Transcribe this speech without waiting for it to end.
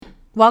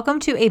Welcome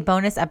to a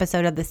bonus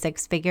episode of the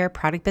Six Figure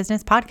Product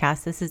Business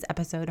Podcast. This is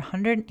episode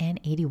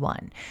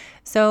 181.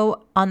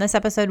 So on this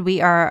episode, we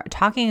are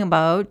talking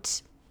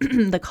about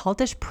the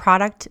Cultish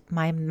Product,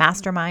 my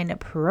mastermind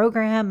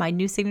program, my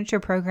new signature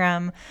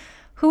program,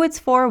 who it's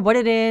for, what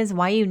it is,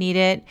 why you need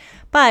it.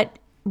 But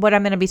what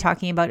I'm going to be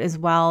talking about as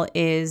well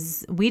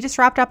is we just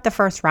wrapped up the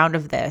first round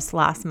of this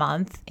last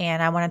month,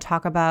 and I want to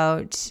talk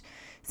about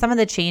some of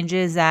the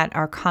changes that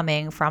are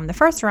coming from the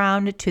first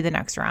round to the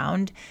next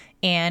round.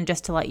 And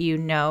just to let you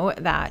know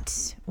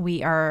that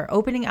we are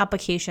opening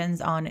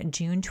applications on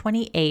June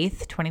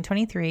 28th,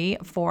 2023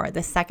 for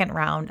the second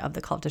round of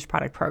the Cultish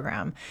Product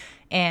Program.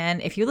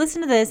 And if you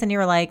listen to this and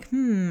you're like,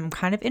 I'm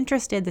kind of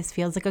interested, this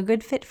feels like a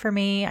good fit for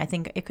me, I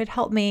think it could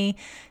help me,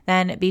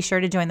 then be sure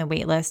to join the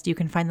waitlist. You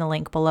can find the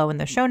link below in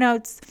the show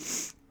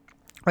notes,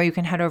 or you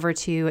can head over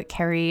to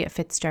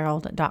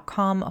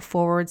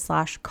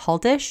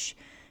carriefitzgerald.com/cultish.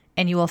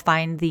 And you will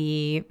find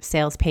the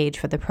sales page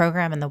for the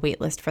program and the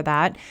waitlist for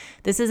that.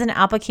 This is an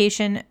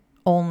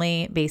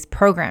application-only based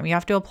program. You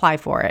have to apply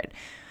for it.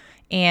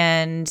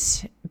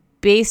 And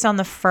based on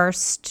the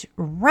first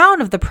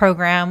round of the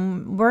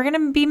program, we're going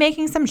to be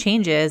making some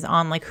changes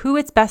on like who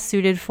it's best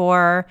suited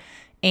for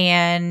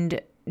and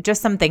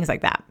just some things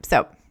like that.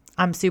 So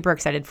I'm super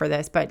excited for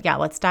this. But yeah,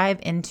 let's dive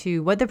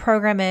into what the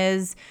program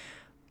is,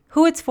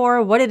 who it's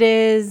for, what it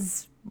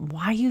is,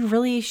 why you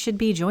really should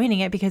be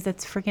joining it, because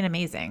it's freaking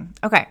amazing.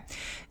 Okay.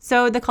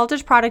 So the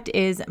Cultish Product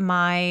is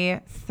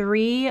my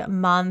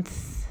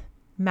 3-month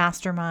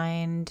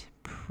mastermind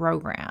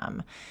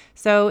program.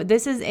 So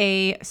this is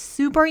a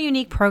super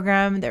unique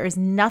program. There is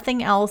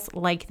nothing else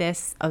like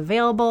this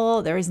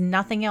available. There is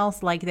nothing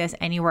else like this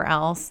anywhere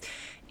else.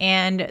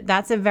 And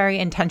that's a very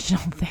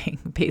intentional thing,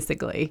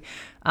 basically.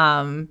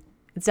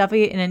 It's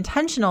definitely an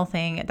intentional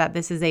thing that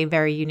this is a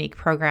very unique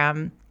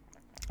program.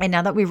 And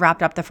now that we've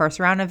wrapped up the first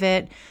round of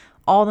it,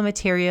 all the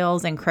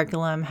materials and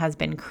curriculum has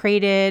been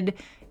created.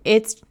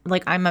 It's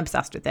like, I'm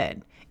obsessed with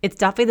it. It's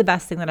definitely the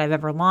best thing that I've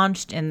ever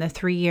launched in the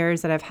 3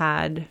 years that I've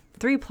had,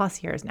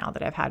 3+ years now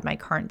that I've had my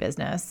current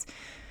business.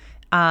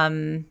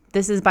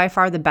 This is by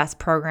far the best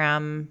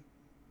program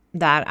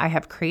that I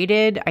have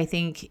created. I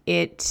think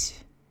it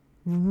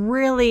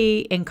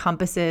really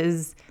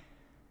encompasses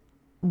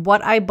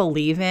what I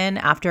believe in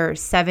after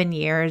 7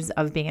 years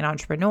of being an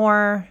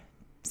entrepreneur,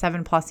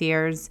 7+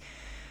 years.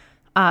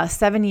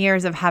 7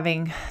 years of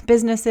having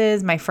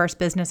businesses. My first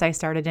business I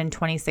started in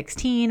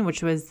 2016,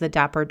 which was the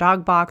Dapper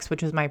Dog Box,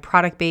 which was my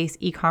product-based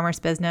e-commerce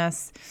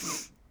business.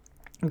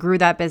 Grew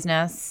that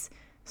business,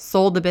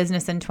 sold the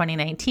business in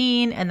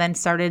 2019, and then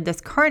started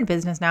this current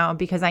business now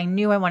because I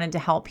knew I wanted to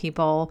help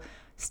people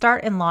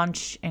start and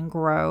launch and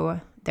grow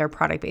their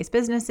product-based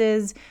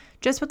businesses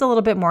just with a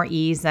little bit more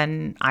ease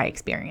than I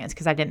experienced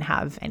because I didn't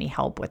have any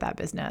help with that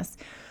business.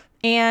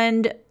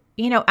 And,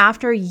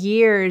 after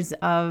years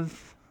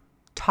of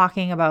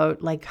talking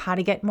about like how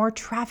to get more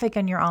traffic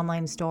on your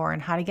online store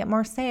and how to get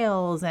more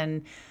sales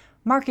and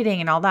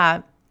marketing and all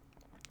that,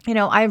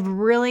 I've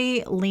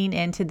really leaned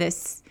into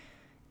this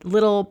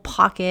little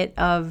pocket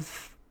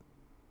of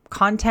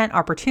content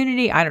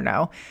opportunity, I don't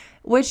know,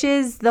 which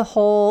is the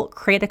whole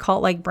create a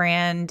cult-like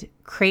brand,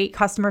 create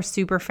customer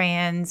super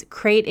fans,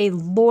 create a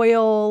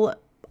loyal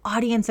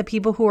audience of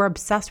people who are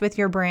obsessed with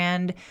your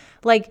brand.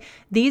 Like,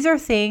 these are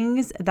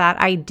things that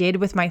I did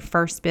with my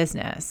first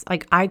business.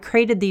 Like, I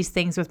created these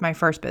things with my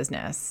first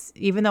business,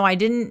 even though I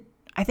think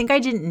I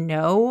didn't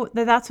know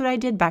that that's what I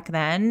did back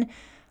then.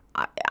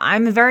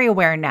 I'm very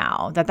aware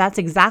now that that's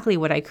exactly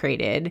what I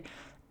created.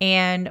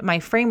 And my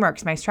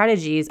frameworks, my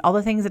strategies, all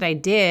the things that I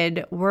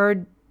did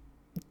were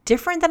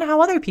different than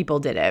how other people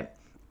did it.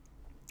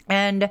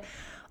 And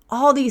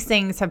all these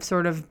things have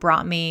sort of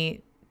brought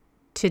me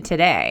to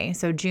today.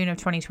 So June of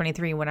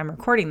 2023, when I'm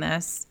recording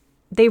this,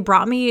 they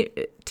brought me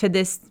to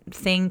this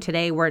thing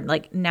today where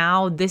like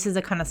now this is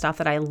the kind of stuff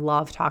that I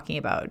love talking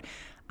about.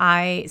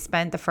 I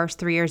spent the first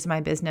 3 years of my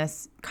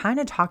business kind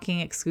of talking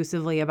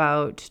exclusively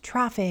about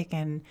traffic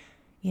and,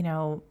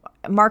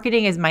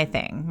 marketing is my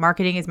thing.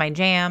 Marketing is my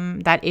jam.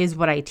 That is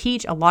what I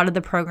teach. A lot of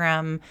the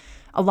program,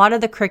 a lot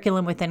of the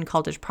curriculum within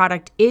Cultish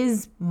Product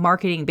is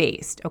marketing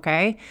based.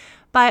 Okay.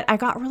 But I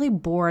got really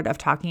bored of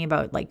talking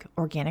about like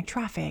organic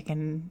traffic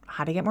and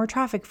how to get more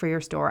traffic for your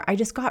store. I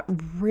just got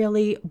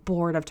really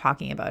bored of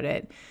talking about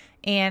it.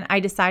 And I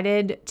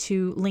decided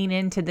to lean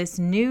into this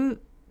new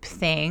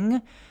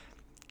thing.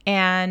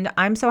 And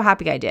I'm so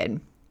happy I did.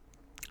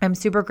 I'm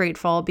super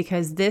grateful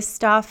because this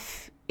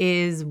stuff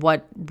is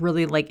what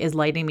really is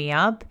lighting me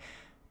up.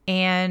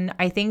 And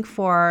I think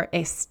for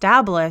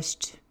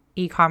established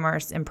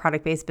e-commerce and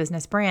product-based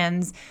business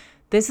brands,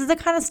 this is the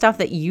kind of stuff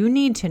that you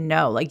need to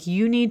know. Like,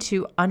 you need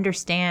to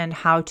understand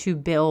how to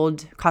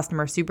build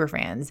customer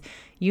superfans.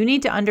 You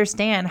need to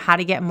understand how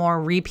to get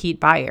more repeat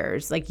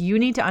buyers. Like, you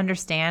need to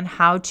understand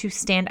how to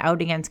stand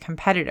out against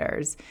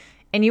competitors.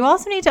 And you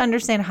also need to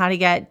understand how to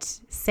get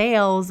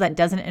sales that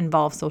doesn't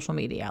involve social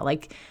media.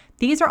 Like,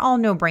 these are all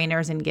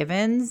no-brainers and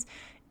givens.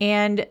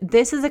 And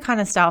this is the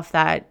kind of stuff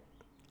that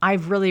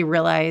I've really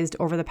realized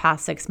over the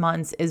past 6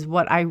 months is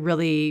what I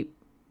really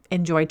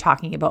enjoy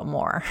talking about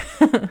more.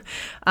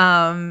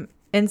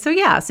 And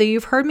so, so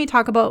you've heard me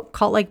talk about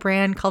Cult-like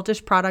brand,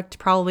 Cultish product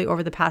probably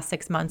over the past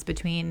 6 months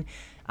between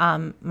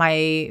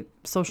my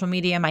social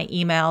media, my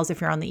emails,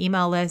 if you're on the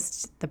email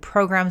list, the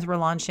programs we're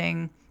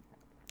launching,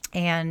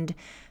 and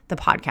the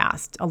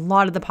podcast. A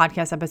lot of the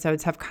podcast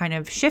episodes have kind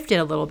of shifted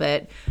a little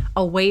bit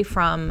away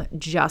from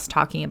just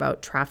talking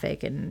about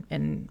traffic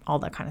and all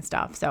that kind of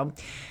stuff. So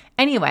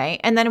anyway,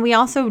 and then we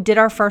also did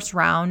our first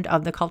round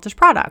of the Cultish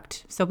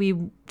product. So we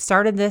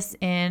started this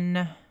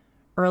in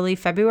early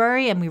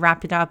February and we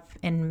wrapped it up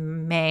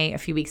in May a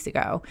few weeks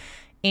ago.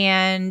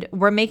 And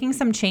we're making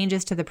some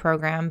changes to the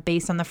program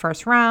based on the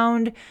first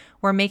round.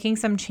 We're making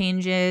some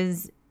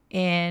changes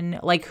in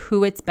like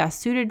who it's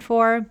best suited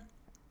for.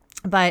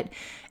 But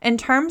in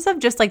terms of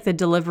just like the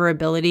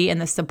deliverability and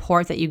the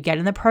support that you get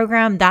in the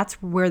program, that's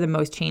where the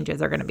most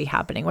changes are going to be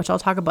happening, which I'll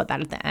talk about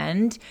that at the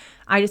end.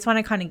 I just want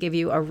to kind of give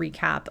you a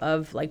recap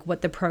of like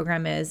what the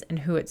program is and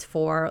who it's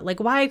for, like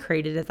why I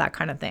created it, that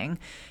kind of thing.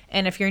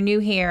 And if you're new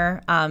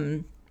here,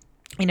 again,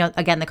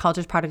 the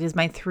Cultish product is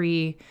my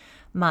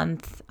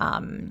 3-month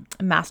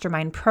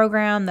mastermind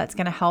program that's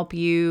going to help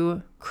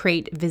you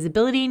create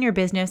visibility in your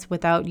business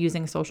without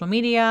using social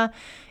media.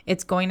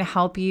 It's going to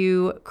help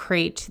you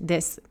create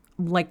this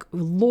like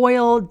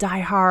loyal,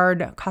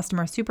 diehard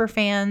customer super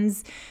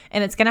fans,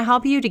 and it's going to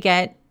help you to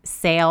get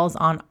sales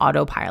on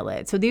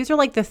autopilot. So these are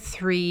like the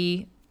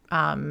 3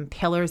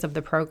 pillars of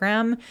the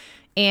program,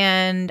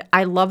 and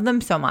I love them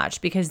so much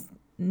because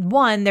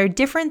 1, they're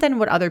different than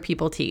what other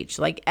people teach.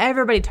 Like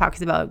everybody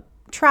talks about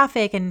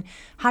traffic and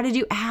how to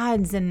do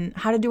ads and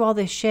how to do all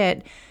this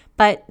shit,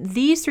 but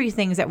these 3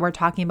 things that we're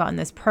talking about in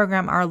this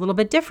program are a little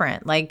bit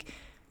different. Like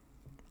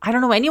I don't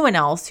know anyone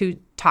else who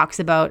talks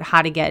about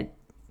how to get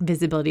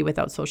visibility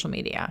without social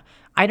media.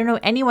 I don't know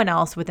anyone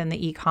else within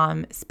the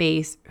e-com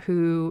space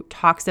who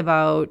talks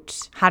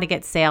about how to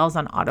get sales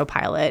on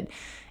autopilot.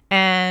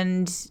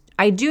 And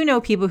I do know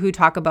people who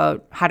talk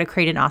about how to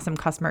create an awesome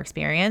customer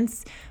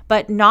experience,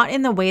 but not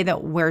in the way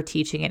that we're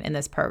teaching it in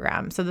this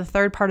program. So the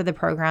third part of the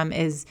program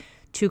is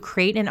to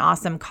create an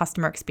awesome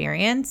customer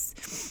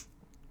experience.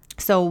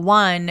 So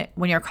 1,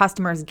 when your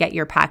customers get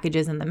your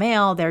packages in the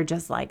mail, they're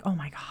just like, oh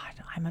my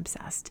God, I'm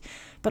obsessed.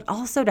 But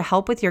also to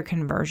help with your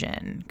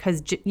conversion,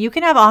 because you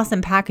can have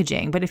awesome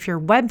packaging, but if your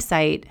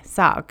website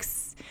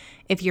sucks,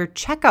 if your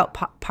checkout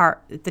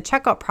the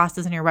checkout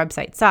process on your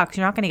website sucks,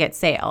 you're not going to get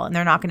sale and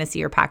they're not going to see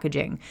your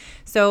packaging.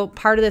 So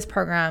part of this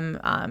program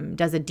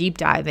does a deep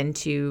dive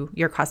into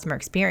your customer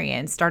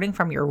experience, starting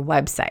from your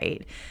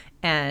website.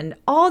 And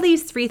all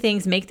these 3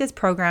 things make this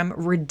program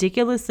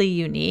ridiculously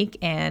unique.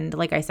 And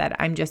like I said,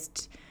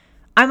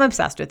 I'm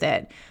obsessed with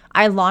it.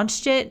 I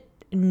launched it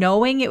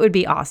knowing it would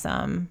be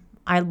awesome.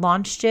 I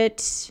launched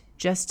it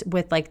just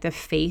with like the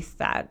faith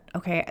that,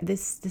 okay,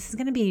 this is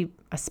going to be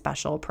a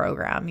special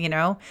program,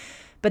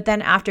 But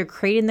then after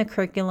creating the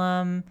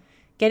curriculum,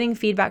 getting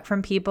feedback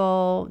from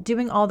people,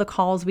 doing all the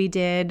calls we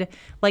did,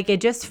 like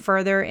it just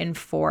further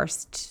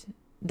enforced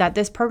that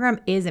this program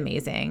is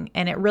amazing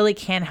and it really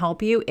can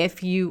help you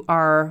if you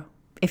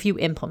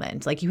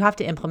implement. Like you have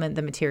to implement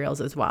the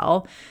materials as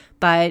well.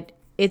 But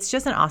it's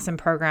just an awesome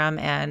program,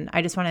 and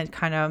I just want to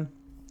kind of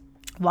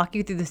walk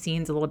you through the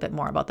scenes a little bit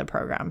more about the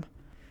program.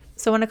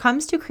 So when it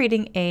comes to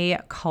creating a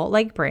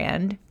cult-like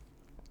brand,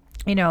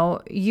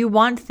 you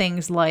want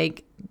things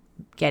like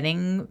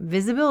getting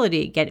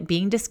visibility,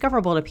 being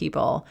discoverable to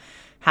people,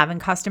 having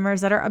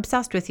customers that are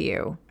obsessed with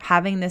you,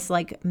 having this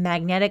like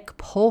magnetic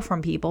pull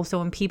from people. So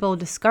when people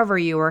discover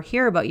you or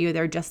hear about you,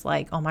 they're just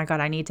like, oh my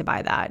God, I need to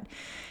buy that.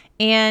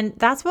 And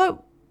that's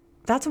what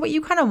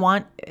you kind of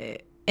want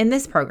in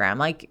this program.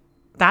 Like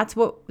that's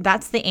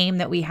the aim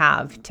that we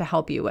have to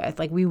help you with.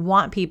 Like we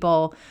want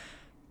people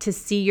to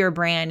see your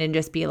brand and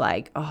just be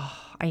like, oh,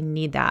 I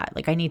need that.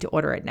 Like I need to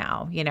order it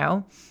now,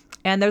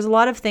 And there's a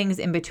lot of things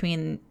in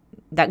between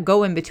that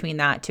go in between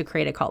that to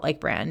create a cult-like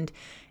brand.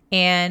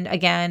 And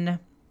again,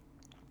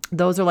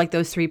 those are like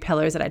those 3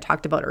 pillars that I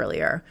talked about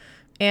earlier.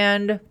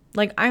 And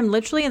like, I'm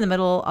literally in the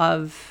middle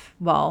of,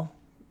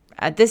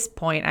 at this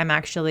point, I'm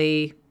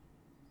actually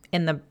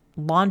in the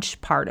launch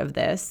part of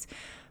this,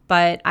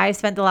 but I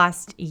spent the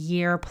last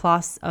year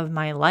plus of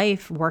my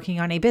life working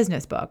on a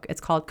business book. It's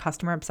called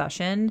Customer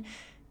Obsession.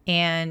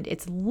 And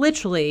it's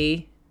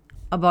literally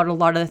about a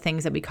lot of the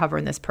things that we cover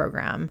in this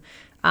program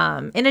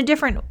in a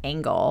different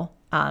angle.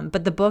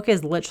 But the book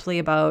is literally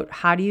about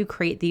how do you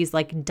create these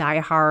like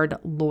diehard,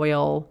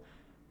 loyal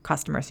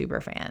customer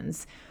super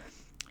fans.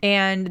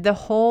 And the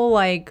whole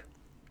like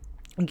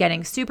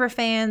getting super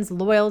fans,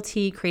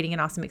 loyalty, creating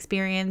an awesome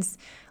experience,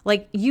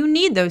 like you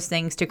need those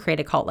things to create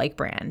a cult-like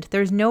brand.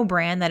 There's no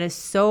brand that is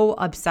so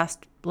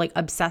obsessed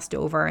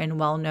over and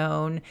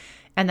well-known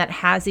and that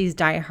has these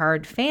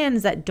diehard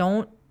fans that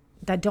don't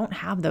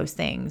have those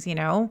things,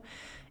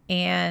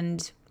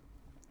 And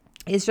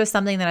it's just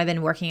something that I've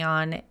been working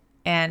on,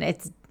 and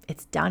it's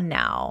done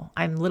now.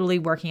 I'm literally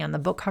working on the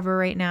book cover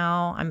right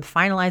now. I'm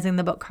finalizing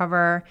the book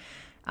cover.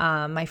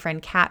 My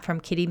friend Kat from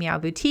Kitty Meow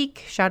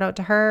Boutique, shout out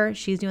to her.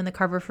 She's doing the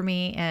cover for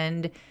me,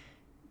 and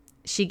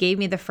she gave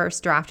me the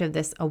first draft of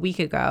this a week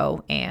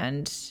ago,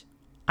 and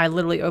I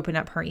literally opened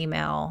up her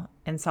email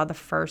and saw the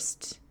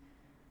first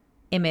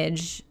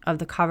image of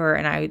the cover,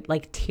 and I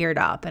like teared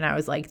up, and I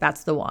was like,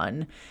 that's the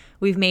one.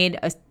 We've made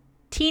a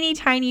teeny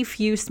tiny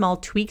few small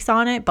tweaks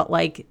on it, but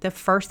like the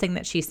first thing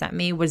that she sent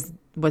me was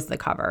the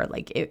cover.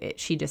 Like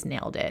she just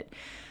nailed it.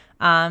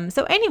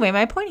 So anyway,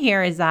 my point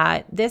here is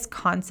that this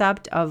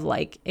concept of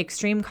like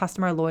extreme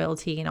customer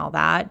loyalty and all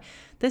that,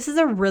 this is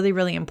a really,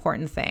 really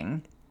important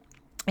thing.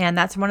 And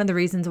that's one of the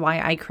reasons why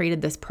I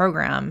created this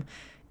program,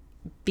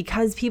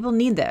 because people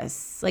need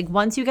this. Like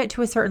once you get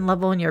to a certain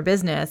level in your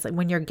business, like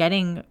when you're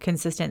getting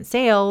consistent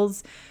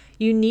sales,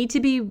 you need to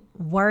be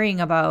worrying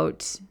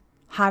about,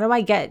 how do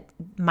I get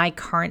my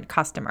current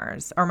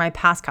customers, or my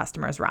past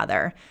customers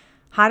rather?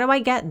 How do I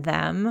get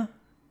them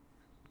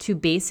to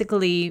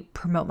basically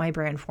promote my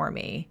brand for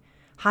me?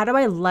 How do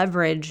I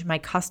leverage my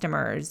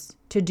customers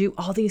to do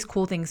all these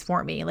cool things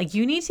for me? Like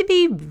you need to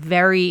be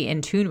very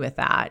in tune with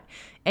that.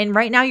 And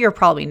right now you're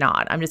probably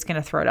not. I'm just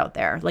going to throw it out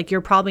there. Like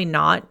you're probably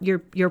not.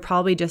 You're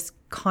probably just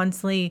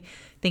constantly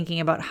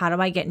thinking about, how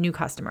do I get new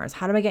customers?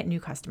 How do I get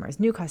new customers?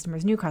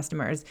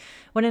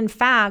 When in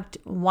fact,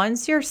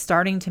 once you're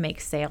starting to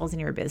make sales in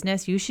your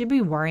business, you should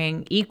be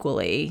worrying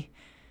equally,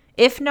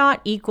 if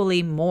not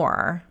equally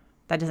more.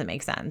 That doesn't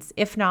make sense.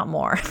 If not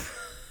more.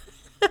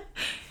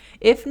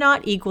 If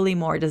not equally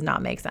more does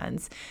not make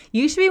sense.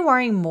 You should be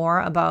worrying more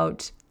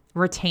about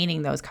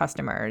retaining those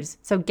customers.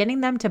 So getting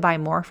them to buy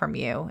more from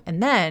you,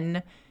 and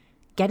then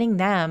getting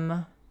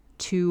them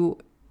to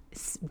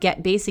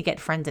get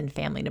friends and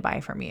family to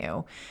buy from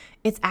you.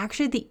 It's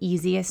actually the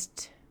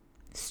easiest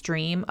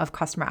stream of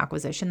customer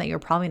acquisition that you're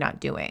probably not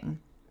doing.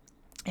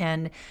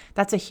 And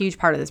that's a huge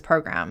part of this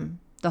program.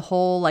 The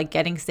whole like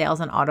getting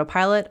sales on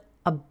autopilot,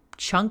 a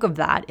chunk of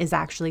that is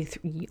actually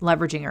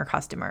leveraging your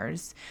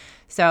customers.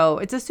 So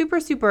it's a super,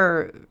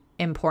 super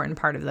important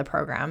part of the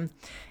program.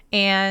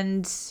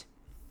 And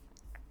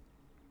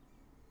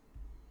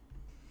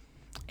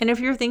if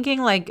you're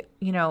thinking like,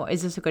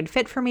 is this a good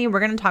fit for me? We're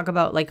going to talk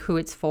about like who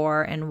it's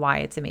for and why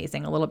it's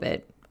amazing a little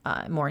bit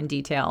more in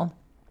detail.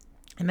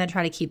 I'm going to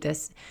try to keep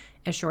this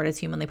as short as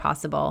humanly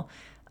possible.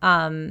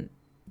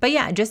 But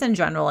yeah, just in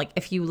general, like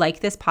if you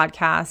like this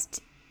podcast,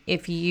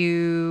 if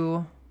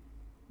you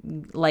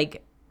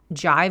like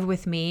jive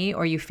with me,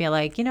 or you feel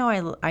like,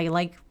 I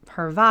like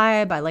her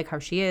vibe, I like how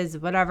she is,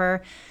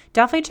 whatever,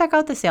 definitely check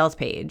out the sales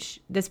page.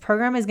 This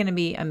program is going to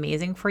be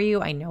amazing for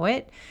you. I know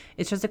it.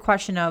 It's just a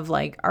question of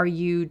like, are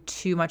you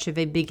too much of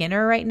a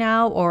beginner right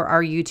now, or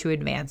are you too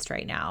advanced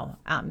right now?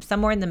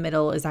 Somewhere in the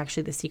middle is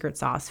actually the secret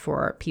sauce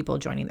for people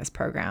joining this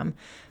program.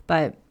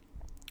 But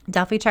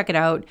definitely check it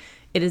out.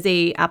 It is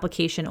a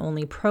application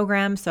only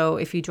program. So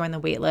if you join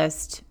the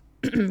waitlist,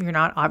 you're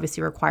not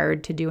obviously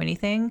required to do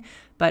anything,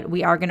 but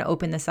we are going to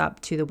open this up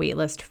to the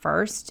waitlist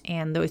first,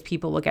 and those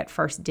people will get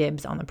first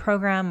dibs on the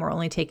program. We're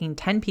only taking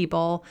 10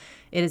 people.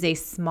 It is a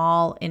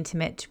small,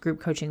 intimate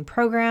group coaching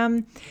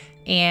program,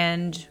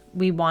 and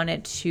we want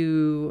it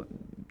to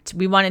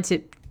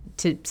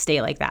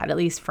stay like that, at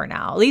least for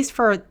now, at least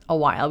for a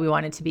while. We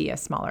want it to be a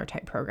smaller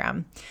type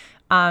program.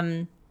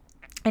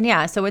 And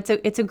yeah, so it's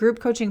a group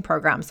coaching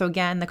program. So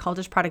again, the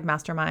Cultish Product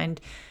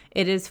Mastermind,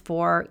 it is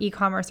for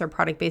e-commerce or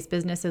product-based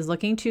businesses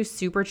looking to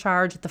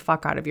supercharge the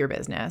fuck out of your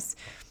business.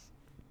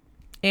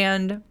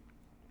 And,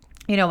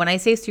 when I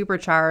say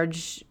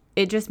supercharge,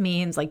 it just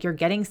means like you're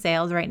getting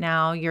sales right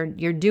now.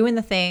 You're doing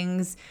the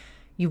things.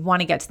 You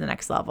want to get to the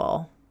next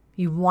level.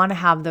 You want to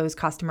have those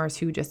customers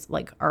who just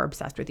like are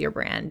obsessed with your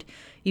brand.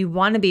 You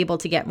want to be able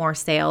to get more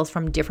sales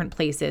from different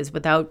places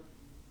without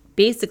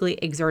basically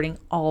exerting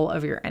all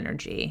of your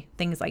energy,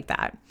 things like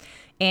that.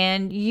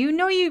 And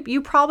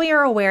you probably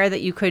are aware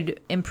that you could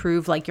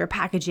improve like your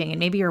packaging, and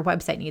maybe your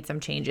website needs some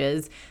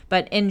changes.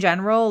 But in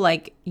general,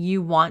 like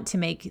you want to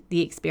make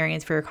the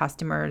experience for your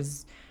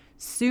customers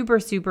super,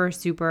 super,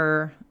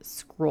 super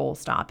scroll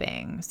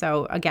stopping.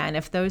 So again,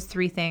 if those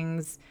three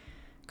things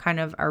kind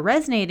of are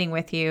resonating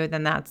with you,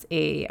 then that's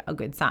a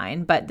good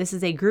sign. But this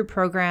is a group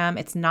program.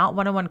 It's not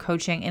one-on-one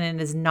coaching, and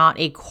it is not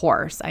a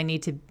course. I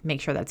need to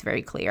make sure that's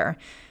very clear.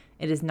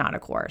 It is not a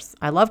course.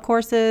 I love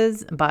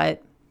courses,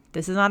 but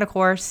this is not a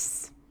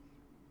course.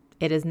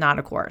 It is not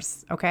a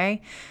course,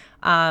 okay?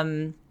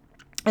 And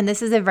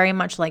this is a very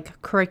much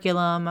like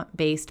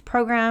curriculum-based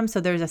program.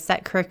 So there's a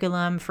set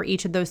curriculum for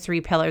each of those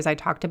three pillars I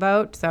talked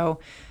about. So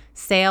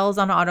sales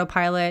on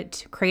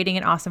autopilot, creating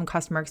an awesome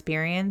customer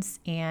experience,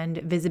 and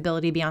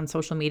visibility beyond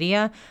social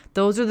media.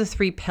 Those are the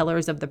three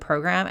pillars of the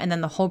program. And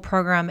then the whole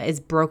program is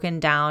broken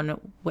down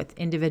with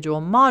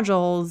individual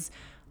modules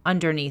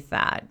underneath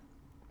that.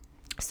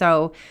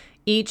 So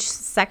each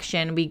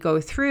section we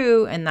go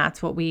through, and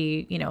that's what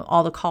we,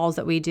 all the calls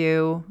that we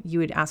do, you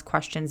would ask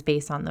questions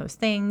based on those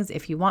things.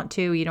 If you want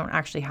to, you don't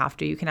actually have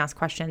to. You can ask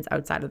questions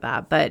outside of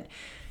that, but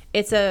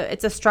it's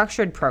a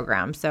structured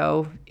program.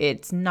 So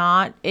it's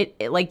not,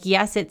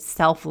 yes, it's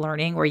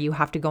self-learning where you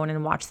have to go in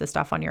and watch the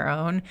stuff on your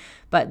own,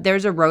 but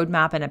there's a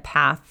roadmap and a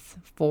path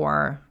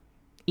for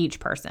each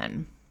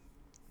person.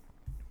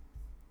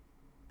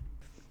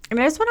 And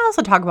I just want to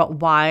also talk about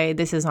why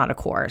this is not a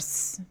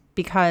course,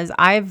 because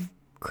I've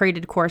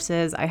created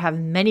courses. I have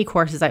many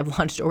courses I've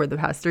launched over the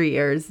past 3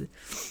 years.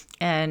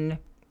 And,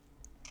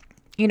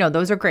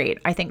 those are great.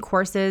 I think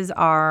courses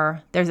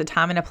there's a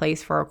time and a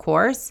place for a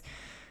course.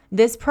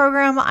 This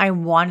program, I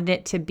wanted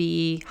it to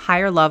be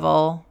higher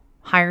level,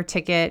 higher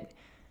ticket,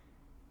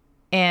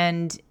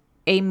 and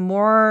a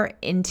more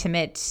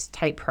intimate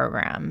type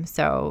program.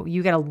 So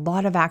you get a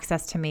lot of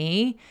access to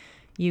me.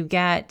 You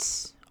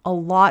get a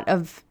lot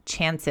of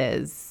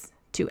chances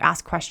to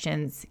ask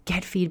questions,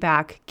 get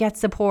feedback, get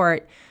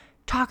support,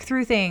 talk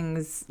through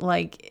things,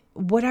 like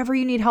whatever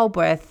you need help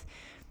with.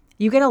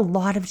 You get a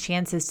lot of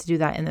chances to do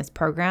that in this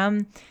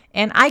program.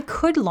 And I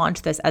could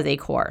launch this as a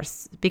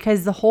course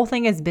because the whole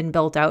thing has been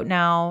built out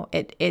now.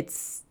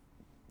 There's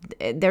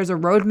a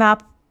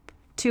roadmap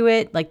to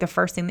it. Like the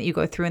first thing that you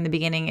go through in the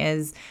beginning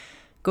is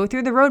go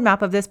through the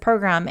roadmap of this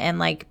program and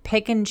like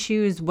pick and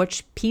choose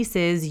which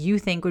pieces you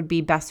think would be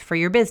best for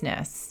your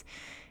business.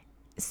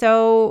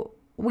 So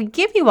we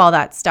give you all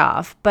that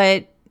stuff.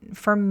 But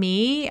for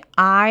me,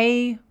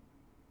 I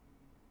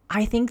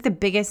think the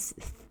biggest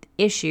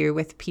issue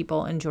with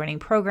people in joining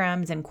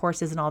programs and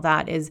courses and all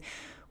that is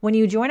when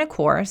you join a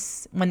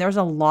course, when there's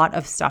a lot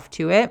of stuff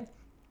to it,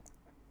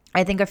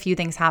 I think a few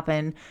things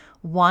happen.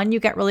 One, you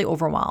get really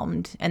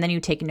overwhelmed and then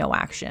you take no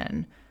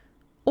action.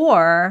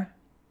 Or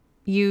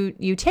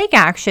you take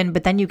action,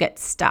 but then you get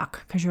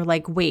stuck because you're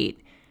like,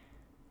 wait,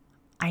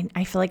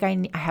 I feel like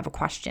I have a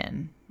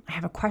question. I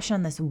have a question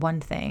on this one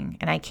thing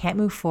and I can't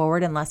move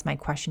forward unless my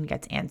question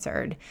gets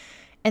answered.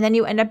 And then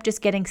you end up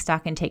just getting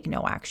stuck and take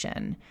no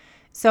action.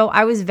 So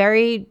I was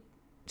very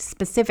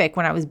specific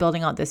when I was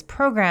building out this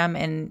program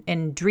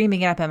and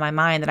dreaming it up in my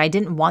mind that I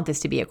didn't want this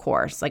to be a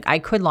course. Like I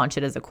could launch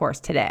it as a course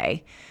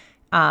today.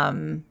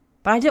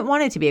 But I didn't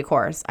want it to be a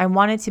course. I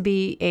want it to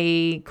be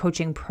a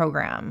coaching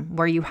program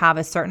where you have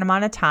a certain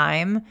amount of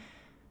time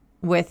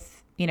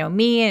with,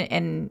 me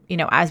and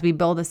as we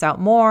build this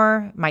out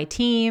more, my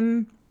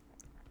team,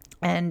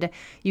 and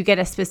you get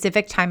a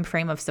specific time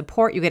frame of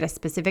support. You get a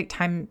specific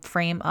time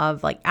frame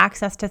of like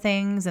access to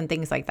things and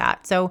things like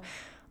that. So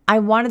I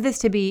wanted this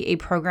to be a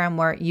program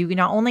where you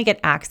not only get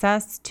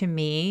access to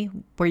me,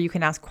 where you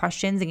can ask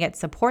questions and get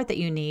support that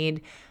you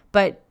need,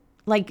 but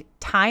like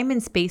time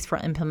and space for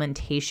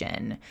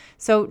implementation.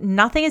 So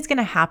nothing is going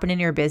to happen in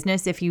your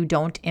business if you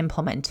don't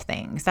implement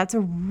things. That's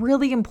a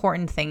really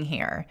important thing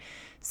here.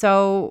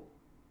 So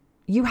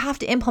you have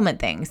to implement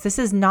things. This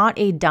is not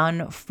a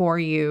done for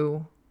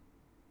you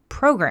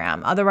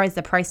program. Otherwise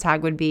the price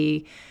tag would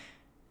be,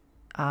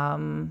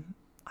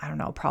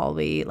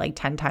 probably like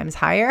 10 times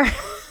higher.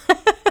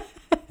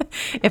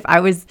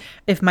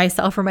 If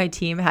myself or my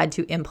team had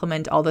to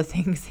implement all the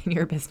things in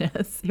your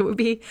business, it would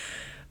be,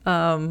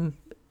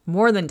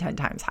 more than 10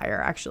 times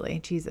higher, actually.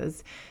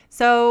 Jesus.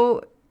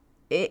 So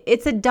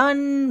it's a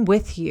done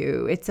with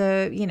you. I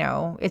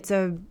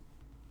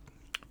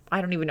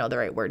don't even know the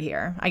right word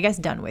here. I guess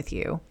done with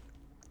you,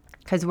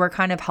 because we're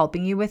kind of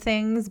helping you with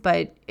things,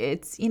 but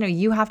it's,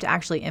 you have to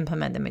actually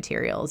implement the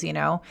materials,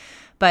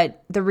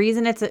 But the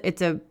reason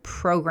it's a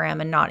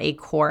program and not a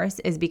course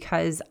is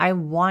because I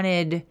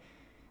wanted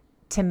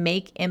to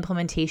make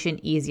implementation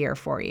easier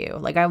for you.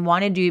 Like I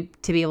wanted you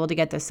to be able to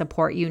get the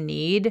support you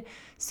need.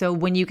 So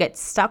when you get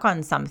stuck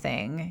on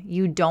something,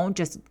 you don't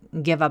just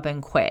give up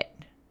and quit.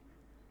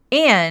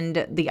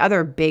 And the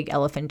other big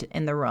elephant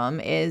in the room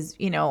is,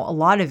 a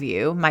lot of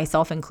you,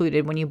 myself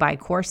included, when you buy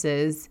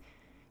courses,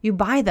 you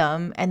buy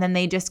them and then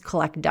they just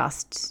collect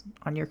dust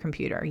on your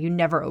computer. You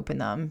never open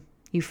them.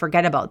 You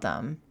forget about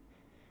them.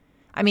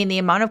 I mean, the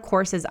amount of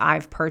courses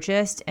I've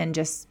purchased and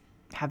just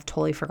have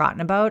totally forgotten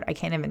about, I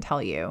can't even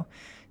tell you.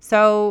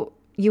 So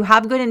you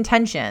have good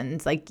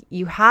intentions, like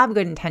you have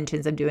good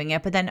intentions of doing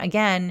it. But then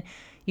again,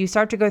 you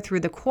start to go through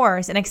the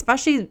course, and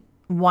especially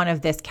one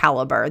of this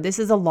caliber, this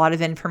is a lot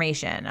of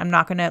information. I'm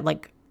not going to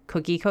like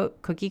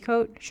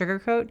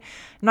sugarcoat. I'm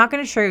not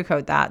going to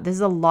sugarcoat that. This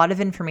is a lot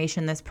of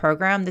information in this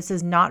program. This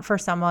is not for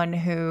someone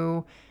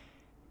who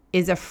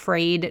is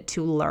afraid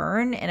to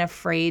learn and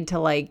afraid to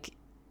like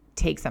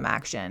take some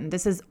action.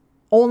 This is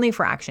only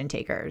for action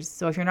takers.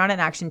 So if you're not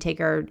an action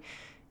taker,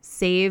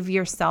 save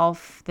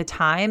yourself the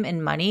time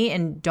and money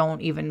and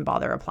don't even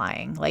bother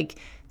applying. Like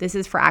this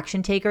is for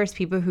action takers,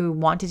 people who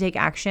want to take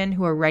action,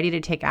 who are ready to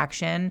take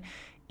action,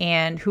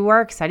 and who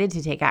are excited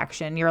to take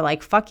action. You're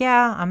like, fuck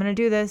yeah, I'm going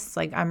to do this.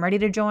 Like I'm ready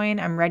to join.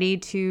 I'm ready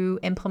to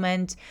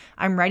implement.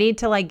 I'm ready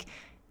to like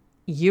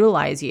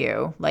utilize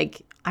you.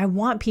 Like I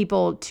want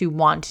people to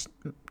want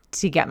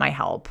to get my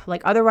help.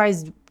 Like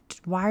otherwise,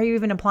 why are you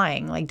even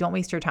applying? Like, don't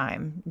waste your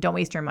time. Don't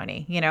waste your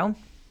money, And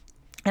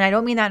I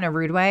don't mean that in a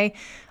rude way.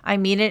 I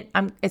mean it.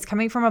 It's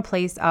coming from a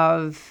place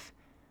of,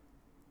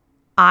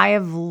 I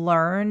have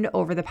learned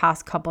over the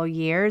past couple of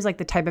years, like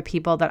the type of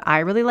people that I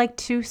really like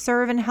to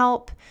serve and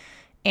help.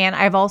 And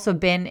I've also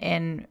been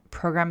in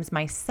programs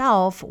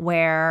myself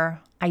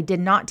where I did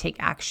not take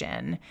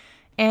action.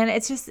 And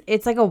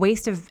it's like a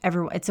waste of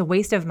it's a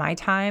waste of my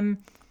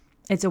time.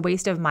 It's a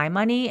waste of my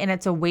money, and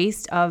it's a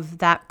waste of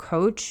that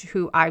coach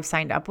who I've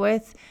signed up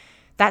with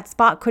that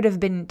spot could have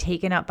been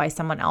taken up by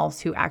someone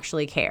else who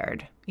actually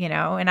cared,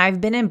 And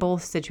I've been in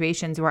both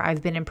situations where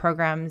I've been in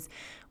programs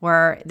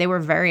where they were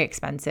very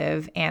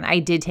expensive and I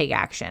did take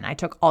action. I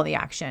took all the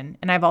action.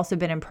 And I've also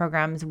been in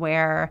programs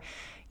where,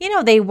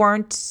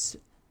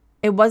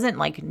 it wasn't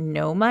like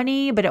no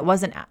money, but it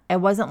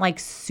wasn't like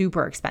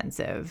super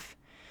expensive.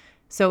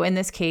 So in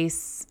this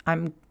case,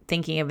 I'm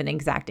thinking of an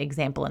exact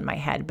example in my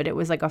head, but it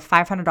was like a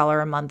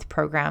 $500 a month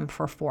program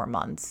for 4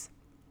 months.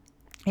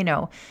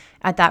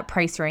 At that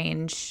price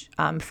range,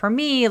 for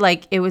me,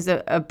 like it was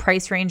a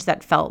price range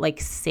that felt like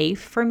safe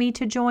for me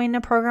to join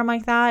a program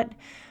like that.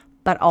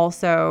 But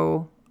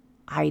also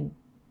I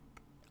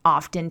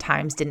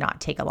oftentimes did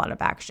not take a lot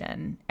of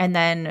action. And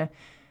then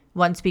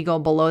once we go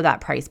below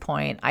that price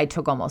point, I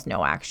took almost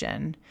no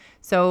action.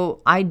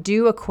 So I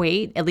do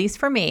equate, at least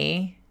for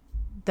me,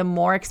 the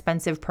more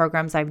expensive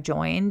programs I've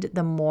joined,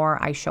 the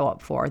more I show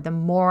up for, the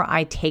more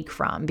I take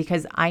from,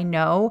 because I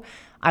know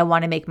I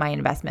want to make my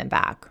investment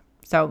back.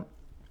 So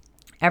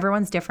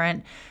everyone's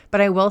different, but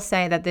I will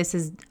say that this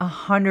is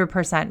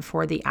 100%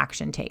 for the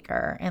action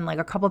taker. And like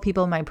a couple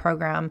people in my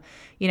program,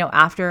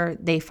 after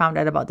they found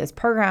out about this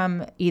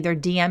program, either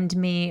DM'd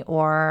me,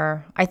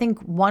 or I think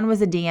one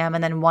was a DM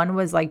and then one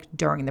was like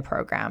during the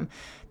program.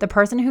 The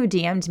person who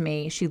DM'd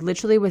me, she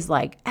literally was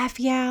like, F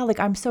yeah, like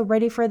I'm so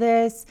ready for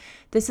this.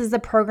 This is the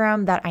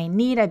program that I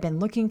need. I've been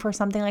looking for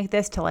something like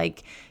this to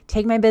like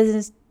take my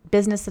business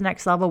to the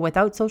next level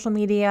without social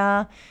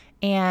media.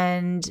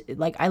 And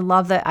like, I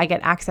love that I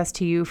get access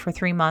to you for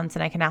 3 months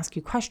and I can ask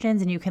you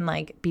questions and you can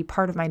like be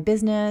part of my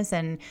business.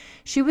 And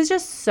she was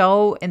just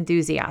so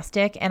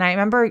enthusiastic. And I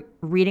remember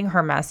reading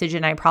her message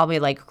and I probably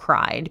like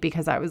cried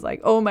because I was like,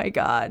 oh my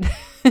God,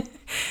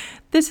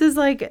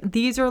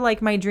 these are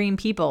like my dream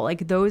people.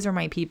 Like those are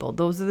my people.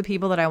 Those are the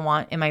people that I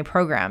want in my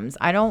programs.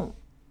 I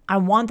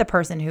want the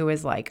person who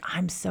is like,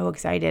 I'm so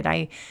excited.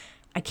 I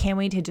can't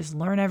wait to just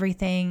learn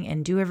everything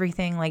and do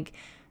everything. Like,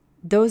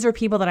 those are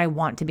people that I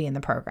want to be in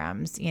the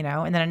programs,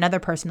 And then another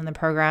person in the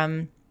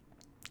program,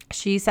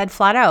 she said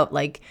flat out,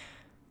 like,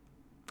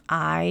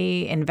 I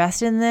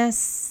invest in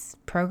this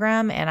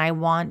program and I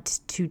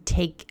want to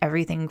take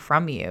everything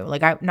from you.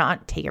 Like,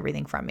 not take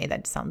everything from me.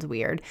 That sounds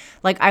weird.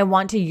 Like, I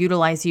want to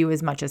utilize you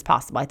as much as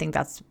possible. I think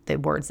that's the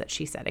words that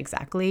she said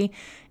exactly.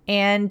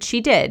 And she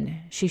did.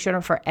 She showed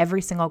up for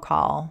every single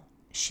call.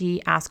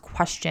 She asked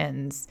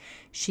questions.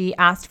 She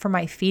asked for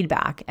my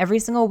feedback. Every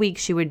single week,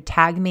 she would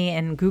tag me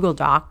in Google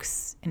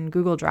Docs, in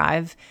Google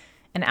Drive,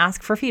 and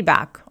ask for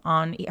feedback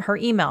on her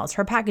emails,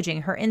 her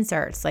packaging, her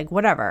inserts, like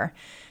whatever.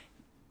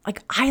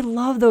 Like, I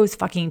love those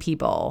fucking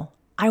people.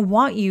 I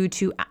want you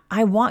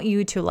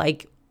to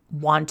like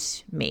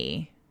want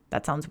me.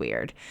 That sounds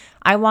weird.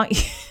 I want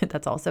you.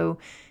 That's also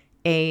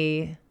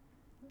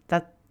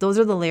those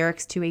are the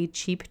lyrics to a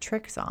Cheap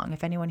Trick song.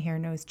 If anyone here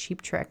knows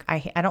Cheap Trick,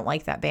 I don't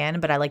like that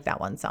band, but I like that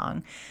one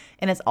song.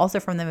 And it's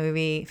also from the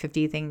movie 5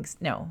 Things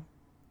I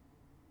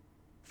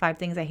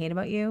Hate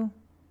About You.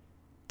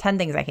 10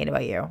 Things I Hate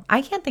About You.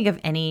 I can't think of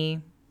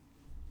any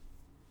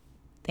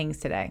things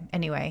today.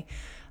 Anyway,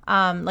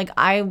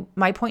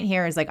 my point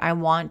here is like, I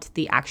want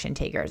the action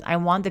takers. I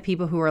want the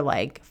people who are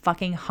like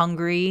fucking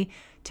hungry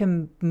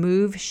to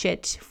move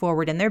shit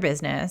forward in their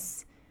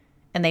business.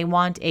 And they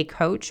want a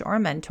coach or a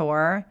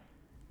mentor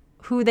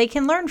who they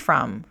can learn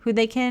from, who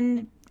they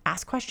can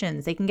ask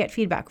questions, they can get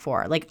feedback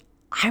for. Like,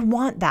 I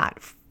want that.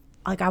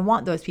 Like, I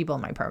want those people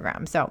in my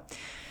program. So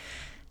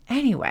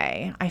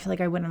anyway, I feel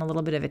like I went on a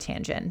little bit of a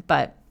tangent,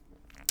 but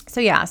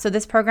so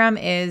this program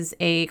is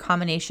a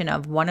combination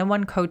of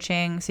one-on-one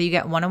coaching. So you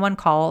get one-on-one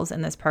calls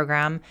in this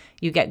program,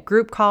 you get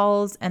group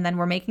calls, and then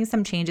we're making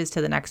some changes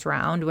to the next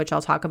round, which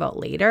I'll talk about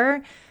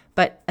later.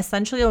 But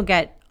essentially you'll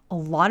get a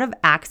lot of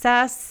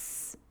access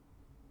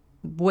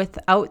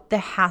without the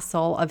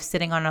hassle of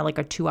sitting on a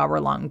 2-hour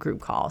long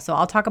group call. So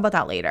I'll talk about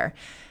that later.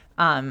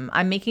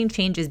 I'm making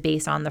changes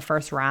based on the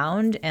first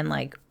round and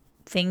like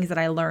things that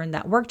I learned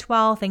that worked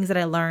well, things that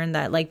I learned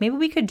that like maybe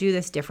we could do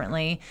this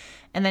differently.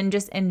 And then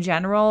just in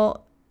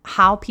general,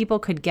 how people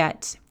could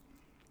get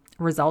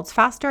results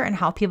faster and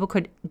how people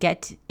could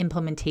get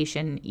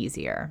implementation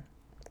easier.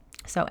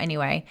 So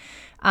anyway,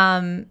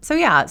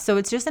 so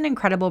it's just an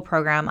incredible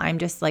program. I'm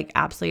just like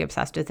absolutely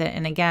obsessed with it.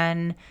 And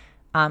again,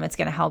 it's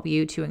going to help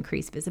you to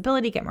increase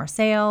visibility, get more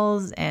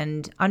sales,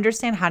 and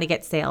understand how to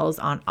get sales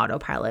on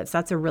autopilot. So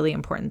that's a really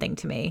important thing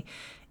to me.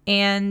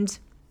 And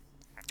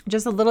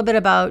just a little bit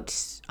about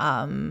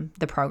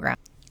the program.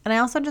 And I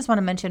also just want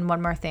to mention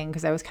one more thing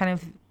because I was kind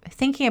of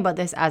thinking about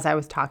this as I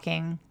was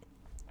talking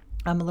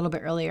a little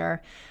bit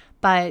earlier.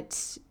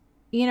 But,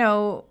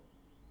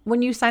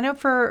 when you sign up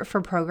for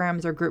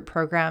programs or group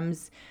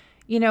programs,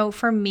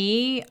 for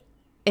me,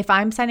 if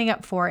I'm signing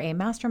up for a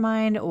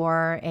mastermind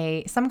or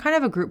some kind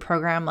of a group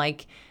program,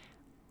 like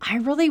I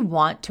really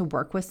want to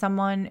work with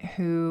someone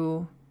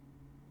who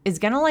is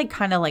going to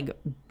kind of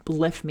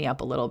lift me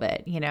up a little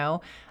bit.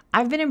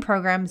 I've been in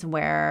programs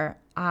where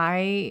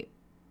I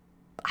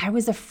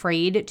was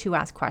afraid to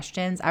ask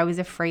questions. I was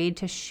afraid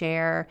to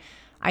share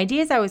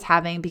ideas I was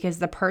having because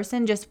the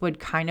person just would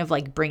kind of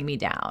like bring me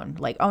down.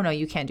 Like, oh no,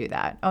 you can't do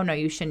that. Oh no,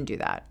 you shouldn't do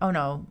that. Oh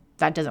no,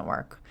 that doesn't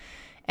work.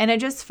 And it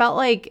just felt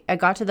like I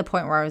got to the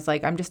point where I was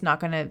like, I'm just not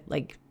going to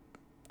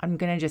I'm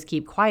going to just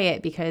keep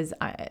quiet because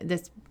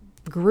this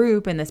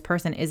group and this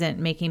person isn't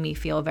making me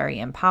feel very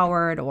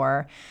empowered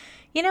or,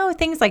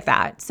 things like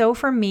that. So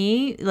for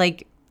me,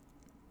 like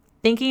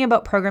thinking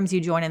about programs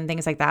you join and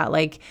things like that,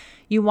 like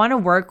you want to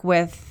work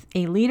with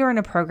a leader in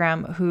a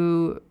program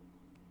who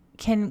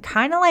can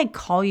kind of like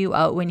call you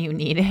out when you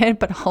need it,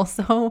 but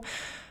also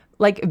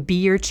like be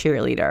your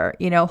cheerleader,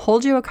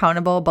 hold you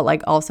accountable, but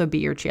like also be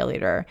your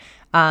cheerleader.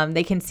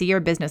 They can see your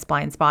business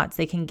blind spots.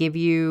 They can give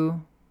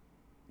you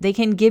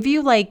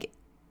like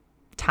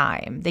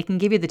time. They can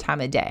give you the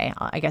time of day.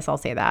 I guess I'll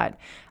say that.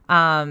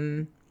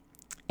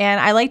 And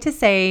I like to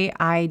say,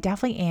 I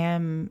definitely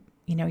am,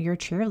 your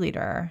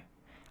cheerleader.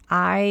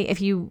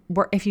 If you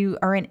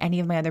are in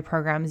any of my other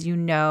programs,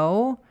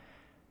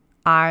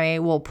 I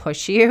will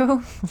push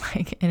you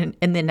like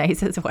in the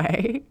nicest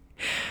way.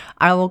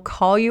 I will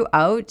call you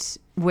out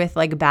with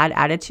like bad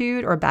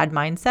attitude or bad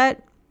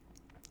mindset.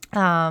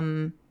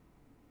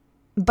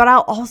 But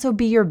I'll also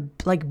be your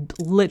like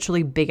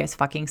literally biggest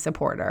fucking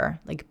supporter,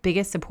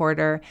 biggest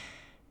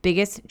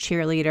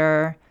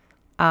cheerleader.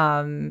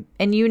 And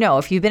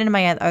if you've been in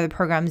my other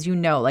programs,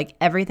 like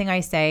everything I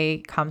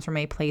say comes from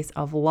a place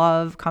of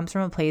love, comes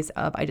from a place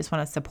of, I just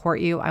want to support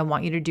you. I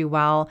want you to do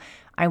well.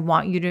 I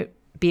want you to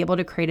be able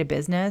to create a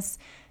business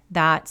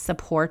that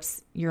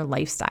supports your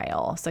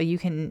lifestyle. So you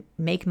can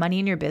make money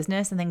in your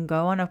business and then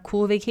go on a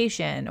cool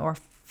vacation or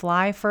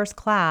fly first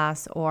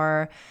class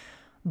or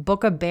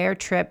book a bear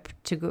trip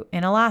to go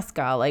in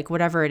Alaska, like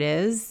whatever it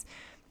is.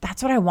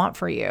 That's what I want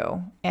for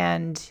you.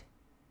 And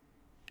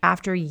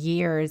after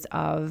years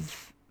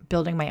of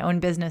building my own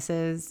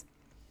businesses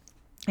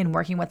and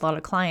working with a lot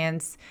of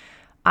clients,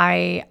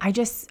 I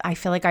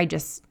feel like I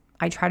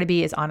try to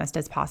be as honest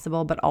as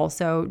possible, but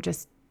also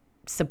just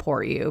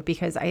support you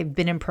because I've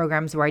been in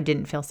programs where I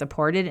didn't feel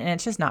supported and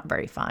it's just not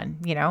very fun,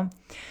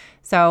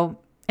 So,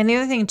 and the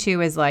other thing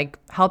too is like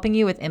helping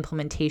you with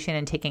implementation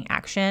and taking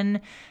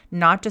action,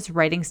 not just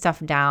writing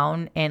stuff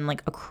down in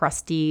like a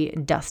crusty,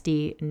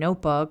 dusty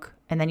notebook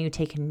and then you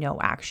take no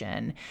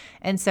action.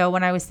 And so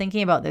when I was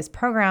thinking about this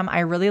program,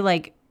 I really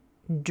like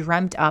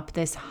dreamt up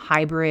this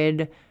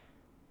hybrid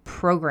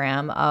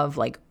program of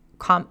like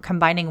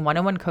combining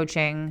one-on-one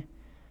coaching,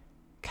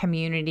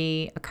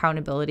 community,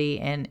 accountability,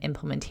 and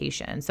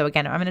implementation. So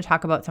again, I'm going to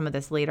talk about some of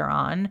this later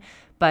on,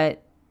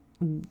 but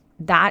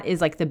that is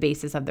like the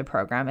basis of the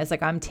program. It's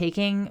like I'm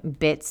taking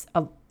bits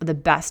of the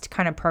best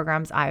kind of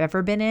programs I've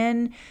ever been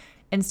in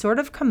and sort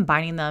of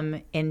combining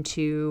them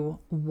into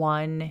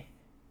one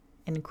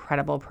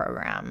incredible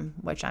program,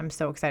 which I'm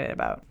so excited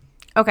about.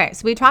 Okay,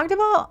 so we talked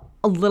about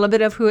a little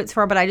bit of who it's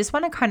for, but I just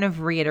want to kind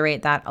of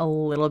reiterate that a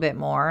little bit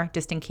more,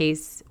 just in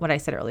case what I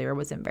said earlier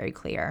wasn't very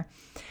clear.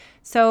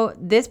 So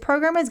this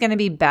program is going to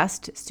be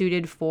best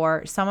suited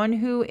for someone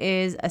who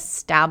is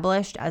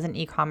established as an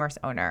e-commerce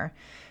owner.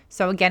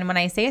 So again, when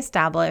I say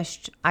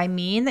established, I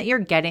mean that you're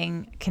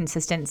getting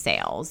consistent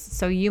sales.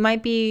 So you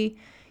might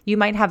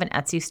have an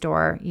Etsy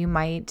store, you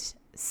might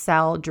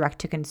sell direct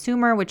to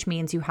consumer, which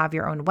means you have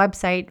your own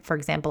website, for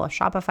example, a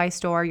Shopify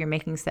store, you're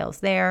making sales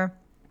there.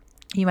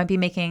 You might be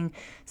making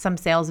some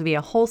sales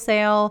via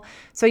wholesale.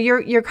 So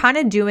you're kind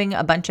of doing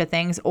a bunch of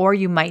things, or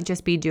you might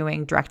just be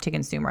doing direct to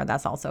consumer.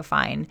 That's also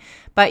fine.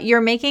 But you're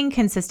making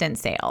consistent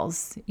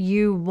sales.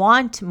 You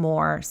want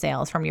more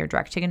sales from your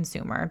direct to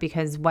consumer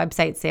because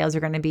website sales are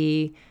going to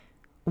be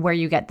where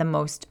you get the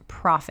most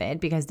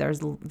profit because there's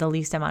the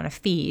least amount of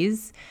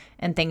fees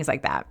and things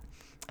like that.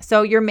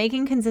 So you're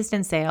making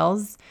consistent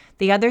sales.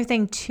 The other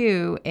thing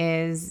too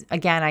is,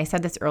 again, I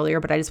said this earlier,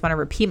 but I just want to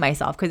repeat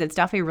myself because it's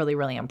definitely really,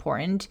 really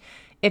important.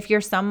 If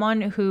you're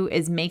someone who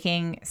is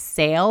making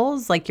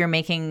sales, like you're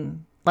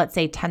making, let's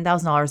say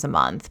 $10,000 a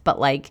month, but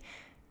like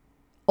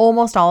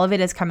almost all of it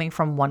is coming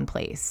from one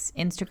place,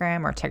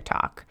 Instagram or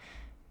TikTok.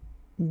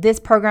 This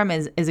program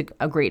is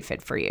a great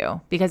fit for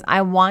you because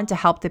I want to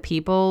help the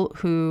people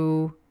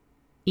who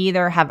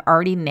either have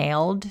already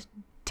nailed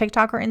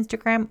TikTok or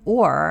Instagram,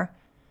 or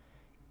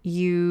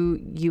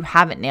you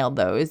haven't nailed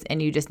those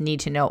and you just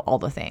need to know all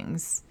the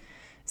things.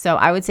 So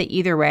I would say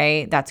either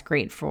way, that's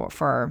great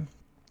for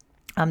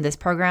this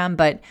program.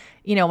 But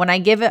when I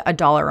give it a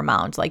dollar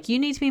amount, like you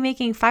need to be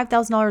making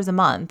 $5,000 a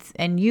month,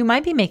 and you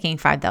might be making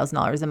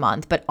 $5,000 a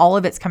month, but all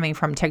of it's coming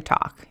from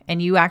TikTok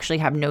and you actually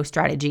have no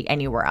strategy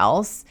anywhere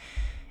else.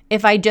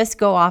 If I just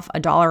go off a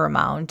dollar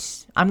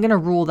amount, I'm going to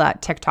rule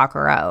that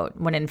TikToker out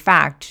when in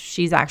fact,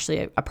 she's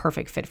actually a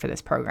perfect fit for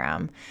this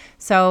program.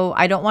 So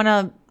I don't want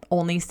to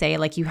only say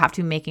like you have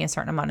to be making a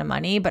certain amount of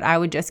money, but I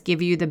would just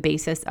give you the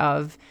basis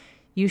of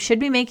you should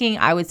be making,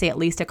 I would say, at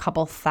least a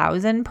couple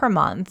thousand per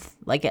month,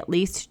 like at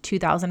least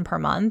 2,000 per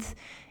month.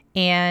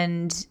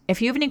 And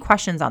if you have any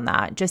questions on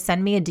that, just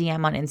send me a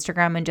DM on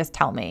Instagram and just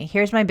tell me,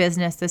 here's my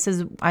business.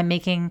 I'm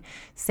making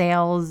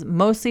sales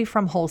mostly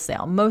from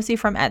wholesale, mostly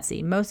from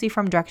Etsy, mostly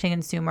from direct to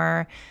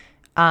consumer.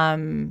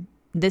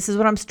 This is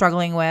what I'm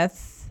struggling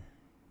with.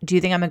 do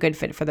you think I'm a good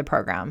fit for the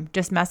program?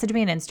 Just message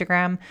me on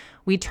Instagram.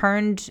 We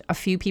turned a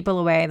few people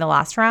away the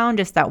last round,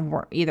 just that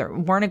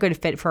weren't a good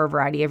fit for a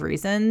variety of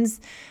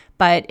reasons.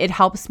 But it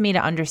helps me to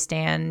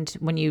understand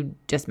when you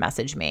just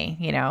message me.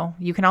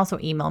 You can also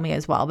email me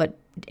as well, but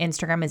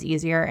Instagram is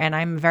easier. And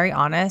I'm very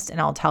honest,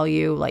 and I'll tell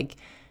you, like,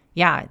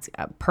 yeah, it's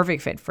a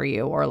perfect fit for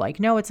you, or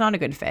like, no, it's not a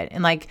good fit.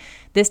 And like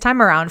this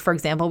time around, for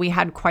example, we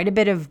had quite a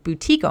bit of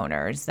boutique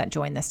owners that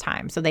joined this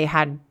time. So they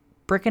had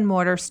brick and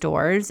mortar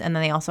stores, and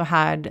then they also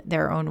had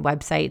their own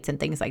websites and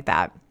things like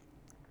that.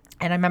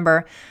 And I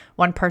remember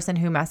one person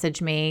who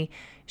messaged me,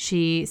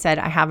 she said,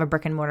 I have a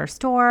brick and mortar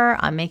store.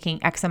 I'm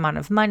making X amount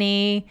of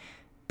money,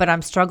 but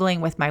I'm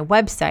struggling with my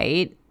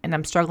website, and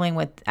I'm struggling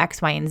with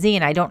X, Y, and Z.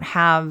 And I don't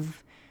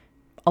have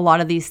a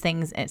lot of these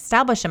things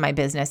established in my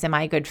business. Am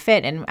I a good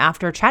fit? And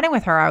after chatting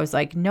with her, I was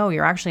like, no,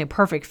 you're actually a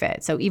perfect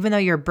fit. So even though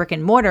your brick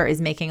and mortar is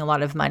making a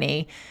lot of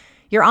money,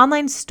 your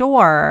online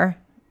store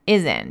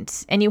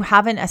isn't, and you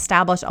haven't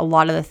established a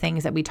lot of the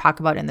things that we talk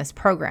about in this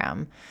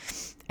program.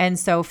 And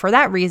so for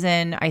that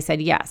reason, I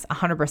said, yes,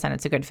 100%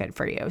 it's a good fit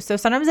for you. So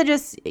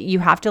sometimes you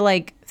have to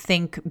like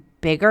think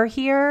bigger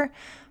here,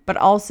 but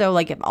also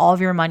like if all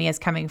of your money is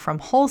coming from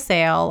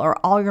wholesale, or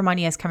all your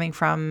money is coming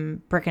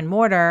from brick and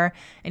mortar,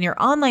 and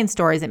your online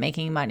store isn't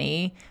making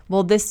money,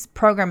 well, this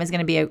program is going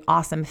to be an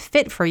awesome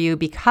fit for you,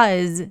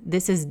 because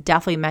this is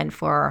definitely meant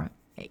for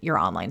your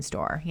online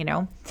store,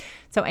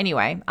 So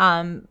anyway,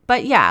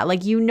 but yeah,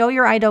 like,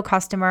 your ideal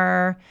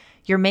customer,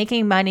 you're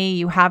making money,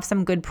 you have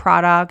some good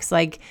products,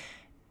 like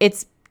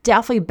it's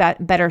definitely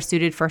better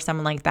suited for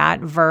someone like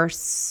that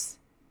versus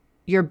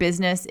your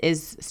business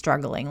is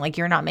struggling. Like,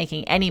 you're not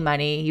making any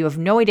money. You have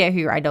no idea who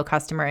your ideal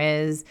customer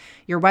is.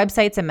 Your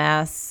website's a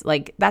mess.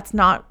 Like, that's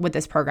not what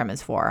this program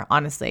is for,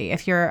 honestly.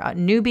 If you're a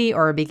newbie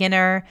or a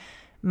beginner,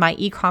 my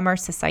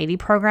e-commerce society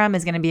program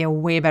is going to be a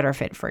way better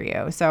fit for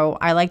you. So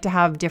I like to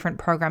have different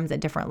programs at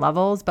different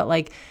levels, but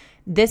like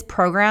this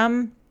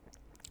program,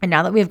 and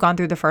now that we've gone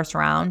through the first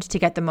round, to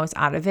get the most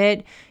out of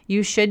it,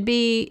 you should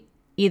be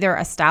either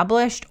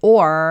established,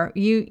 or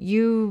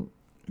you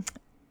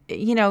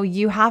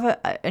have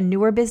a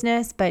newer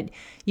business, but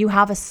you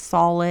have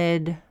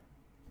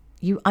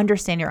you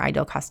understand your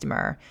ideal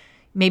customer.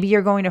 Maybe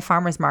you're going to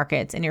farmers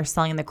markets and you're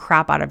selling the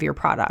crap out of your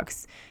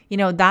products.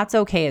 That's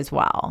okay as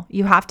well.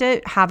 You have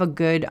to have a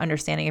good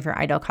understanding of your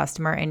ideal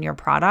customer and your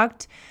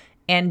product,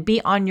 and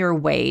be on your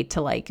way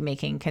to like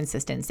making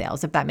consistent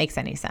sales, if that makes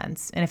any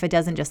sense. And if it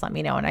doesn't, just let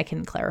me know and I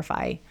can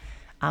clarify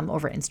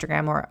over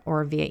Instagram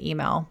or via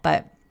email.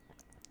 But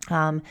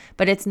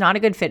it's not a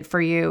good fit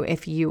for you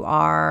if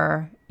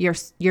your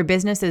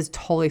business is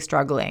totally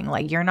struggling.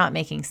 Like, you're not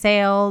making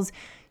sales.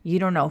 You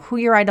don't know who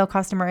your ideal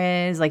customer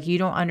is. Like, you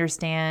don't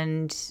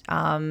understand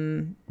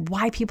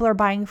why people are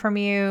buying from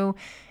you.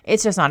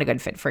 It's just not a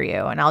good fit for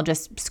you. And I'll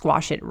just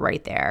squash it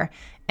right there.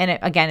 And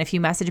again, if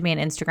you message me on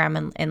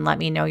Instagram and let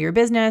me know your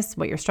business,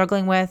 what you're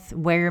struggling with,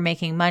 where you're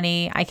making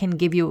money, I can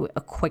give you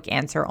a quick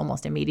answer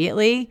almost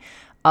immediately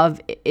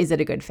of, is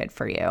it a good fit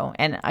for you?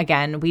 And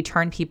again, we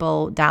turn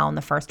people down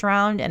the first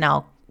round, and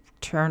I'll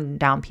turn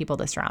down people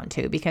this round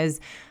too, because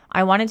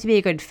I want it to be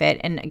a good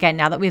fit. And again,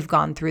 now that we've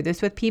gone through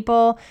this with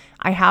people,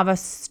 I have a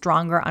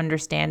stronger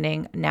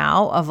understanding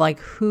now of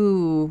like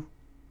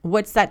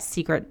what's that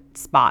secret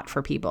spot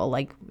for people,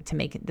 like to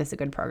make this a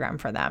good program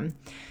for them.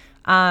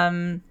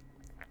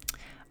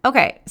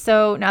 Okay,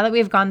 so now that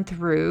we've gone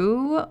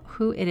through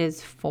who it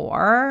is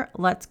for,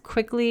 let's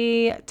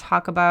quickly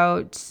talk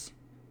about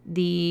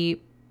the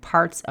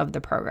parts of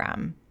the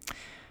program.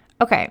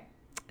 Okay,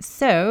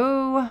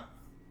 so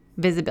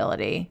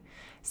visibility.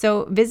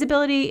 So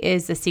visibility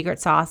is the secret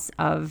sauce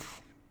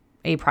of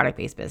a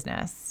product-based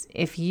business.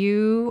 If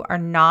you are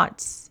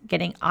not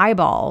getting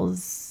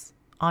eyeballs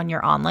on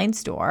your online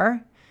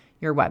store,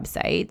 your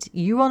website,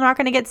 you are not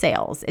going to get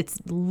sales.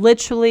 It's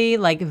literally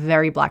like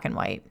very black and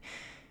white.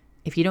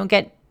 If you don't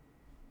get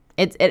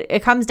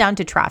it comes down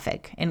to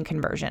traffic and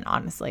conversion,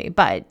 honestly.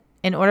 But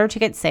in order to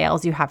get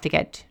sales, you have to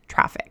get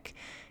traffic.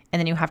 And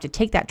then you have to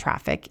take that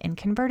traffic and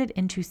convert it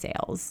into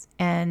sales.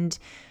 And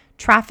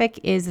traffic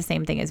is the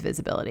same thing as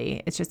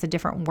visibility. It's just a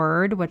different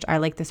word, which I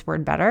like this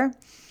word better.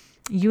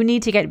 You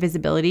need to get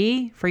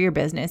visibility for your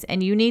business,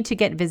 and you need to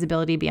get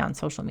visibility beyond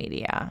social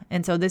media.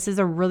 And so this is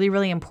a really,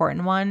 really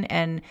important one.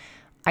 And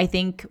I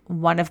think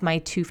one of my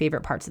two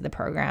favorite parts of the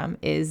program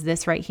is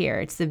this right here.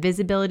 It's the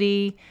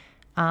visibility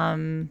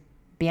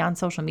beyond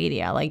social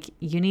media. Like,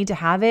 you need to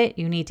have it,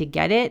 you need to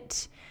get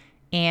it,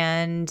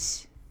 and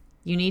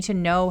you need to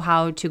know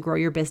how to grow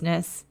your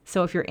business.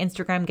 So if your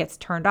Instagram gets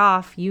turned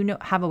off,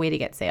 have a way to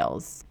get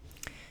sales.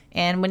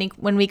 And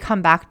when we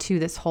come back to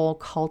this whole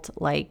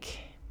cult-like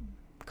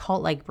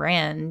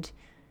brand,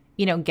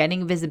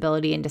 getting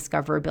visibility and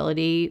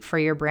discoverability for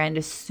your brand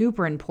is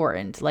super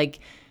important. Like,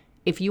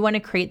 if you want to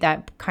create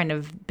that kind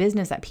of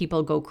business that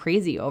people go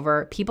crazy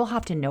over, people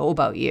have to know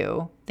about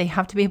you. They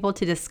have to be able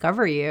to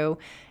discover you.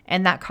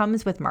 And that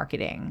comes with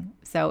marketing.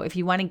 So if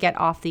you want to get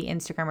off the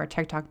Instagram or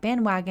TikTok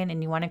bandwagon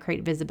and you want to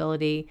create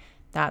visibility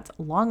that's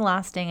long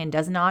lasting and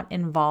does not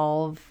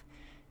involve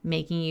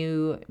making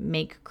you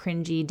make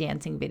cringy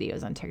dancing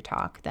videos on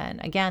TikTok, then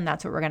again,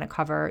 that's what we're going to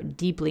cover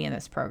deeply in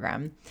this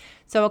program.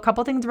 So a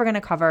couple things we're going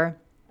to cover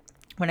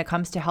when it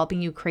comes to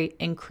helping you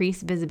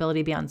increase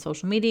visibility beyond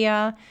social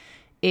media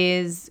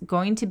is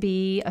going to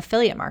be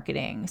affiliate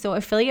marketing. So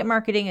affiliate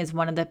marketing is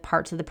one of the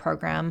parts of the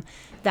program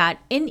that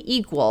in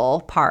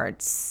equal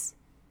parts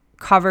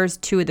covers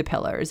two of the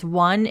pillars.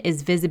 One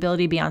is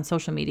visibility beyond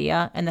social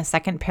media, and the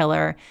second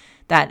pillar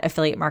that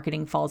affiliate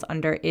marketing falls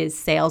under is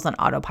sales on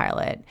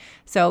autopilot.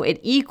 So it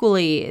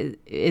equally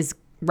is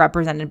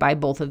represented by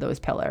both of those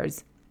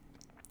pillars.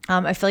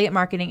 Affiliate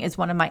marketing is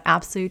one of my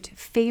absolute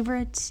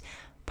favorite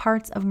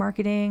parts of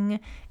marketing.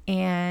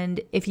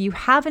 And if you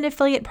have an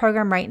affiliate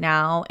program right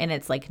now and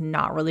it's like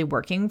not really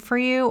working for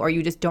you, or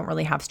you just don't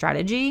really have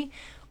strategy,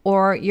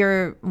 or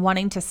you're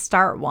wanting to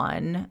start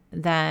one,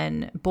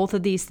 then both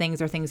of these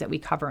things are things that we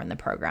cover in the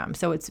program.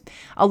 So it's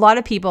a lot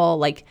of people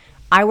like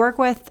I work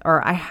with,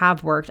 or I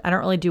have worked, I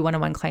don't really do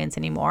one-on-one clients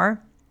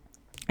anymore.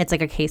 It's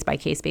like a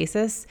case-by-case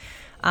basis.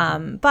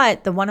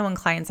 But the one-on-one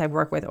clients I've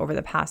worked with over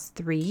the past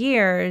 3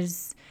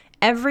 years,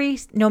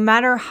 no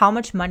matter how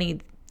much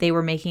money they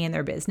were making in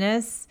their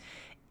business,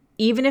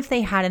 even if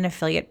they had an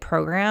affiliate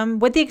program,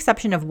 with the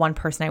exception of one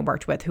person I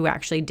worked with who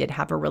actually did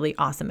have a really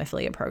awesome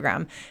affiliate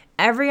program,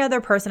 every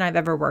other person I've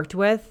ever worked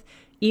with,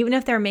 even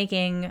if they're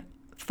making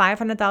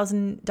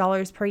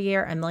 $500,000 per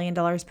year, $1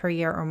 million per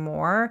year or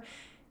more,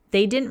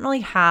 they didn't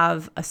really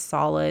have a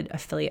solid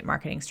affiliate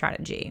marketing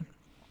strategy.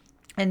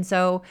 And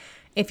so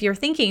if you're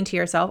thinking to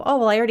yourself, oh,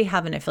 well, I already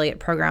have an affiliate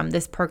program,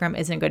 this program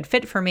isn't a good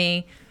fit for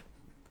me,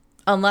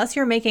 unless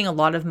you're making a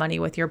lot of money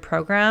with your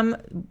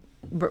program,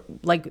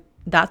 like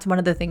that's one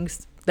of the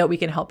things that we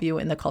can help you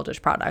in the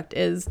Cultish product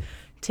is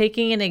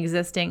taking an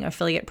existing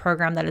affiliate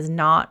program that is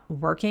not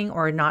working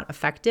or not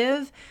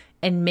effective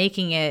and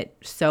making it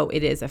so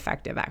it is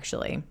effective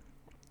actually.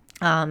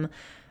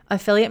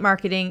 Affiliate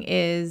marketing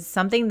is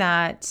something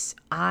that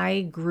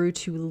I grew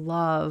to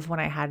love when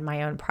I had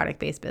my own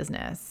product-based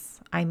business.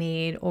 I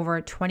made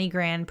over 20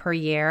 grand per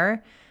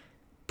year,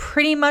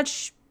 pretty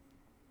much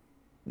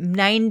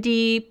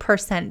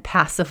 90%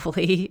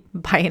 passively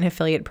by an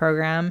affiliate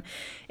program.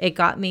 It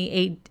got me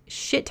a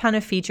shit ton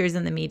of features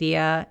in the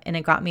media, and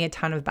it got me a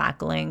ton of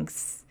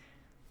backlinks,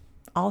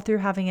 all through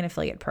having an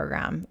affiliate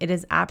program. It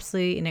is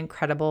absolutely an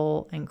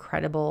incredible,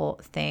 incredible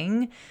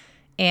thing,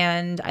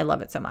 and I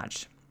love it so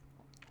much.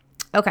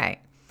 Okay,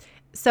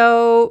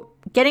 so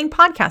getting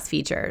podcast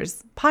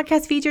features.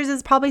 Podcast features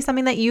is probably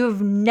something that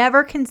you've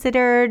never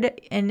considered,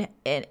 and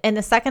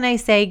the second I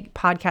say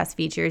podcast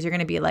features, you're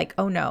going to be like,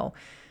 oh no,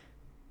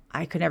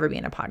 I could never be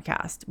in a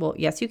podcast. Well,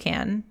 yes, you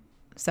can.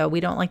 So we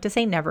don't like to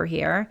say never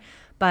here,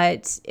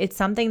 but it's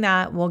something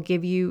that will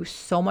give you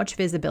so much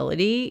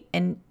visibility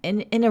and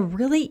in a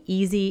really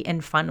easy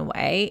and fun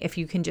way. If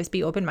you can just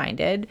be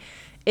open-minded,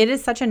 it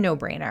is such a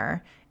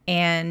no-brainer.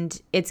 And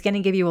it's going to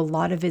give you a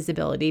lot of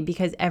visibility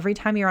because every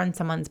time you're on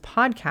someone's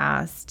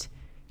podcast,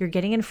 you're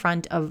getting in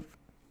front of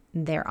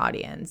their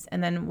audience.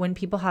 And then when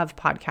people have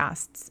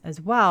podcasts as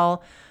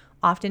well,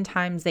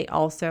 oftentimes they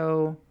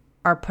also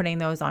are putting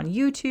those on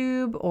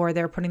YouTube or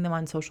they're putting them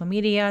on social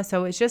media.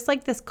 So it's just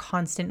like this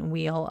constant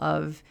wheel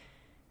of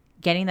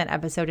getting that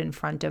episode in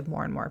front of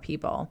more and more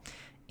people.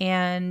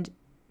 And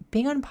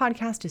being on a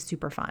podcast is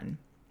super fun.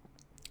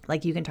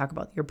 Like you can talk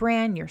about your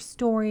brand, your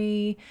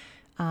story.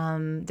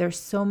 There's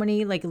so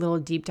many like little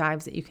deep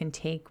dives that you can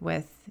take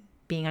with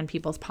being on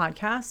people's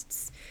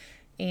podcasts.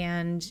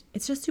 And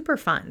it's just super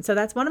fun. So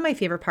that's one of my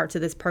favorite parts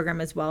of this program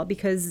as well,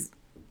 because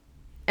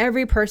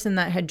every person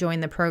that had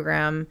joined the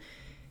program,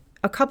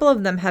 a couple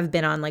of them have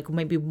been on like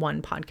maybe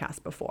one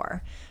podcast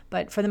before,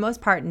 but for the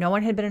most part, no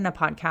one had been in a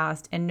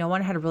podcast and no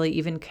one had really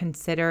even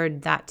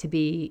considered that to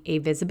be a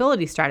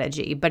visibility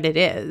strategy, but it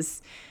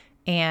is.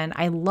 And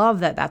I love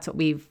that that's what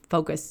we've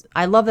focused.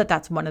 I love that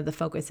that's one of the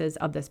focuses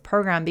of this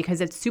program because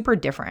it's super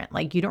different.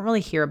 Like you don't really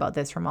hear about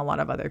this from a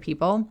lot of other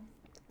people.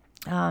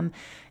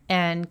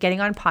 And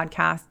getting on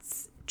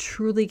podcasts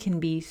truly can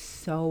be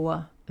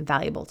so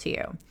valuable to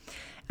you.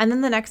 And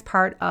then the next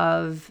part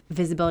of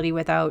visibility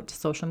without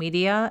social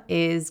media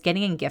is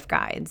getting in gift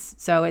guides.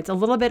 So it's a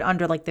little bit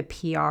under like the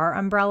PR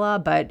umbrella,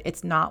 but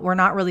we're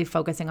not really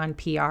focusing on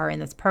PR in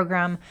this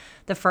program.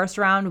 The first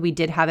round, we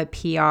did have a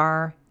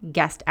PR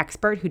guest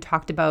expert who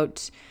talked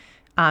about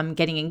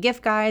getting in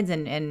gift guides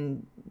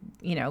and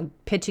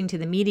pitching to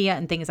the media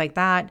and things like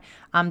that.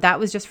 That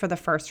was just for the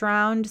first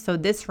round. So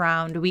this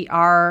round, we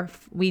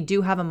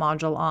do have a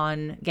module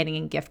on getting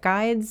in gift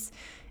guides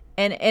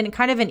and in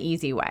kind of an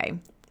easy way.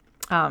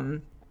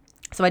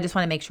 So I just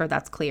want to make sure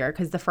that's clear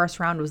because the first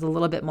round was a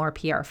little bit more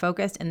PR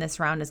focused and this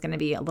round is going to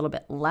be a little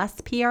bit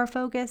less PR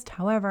focused.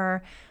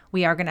 However,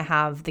 we are going to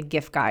have the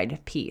gift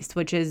guide piece,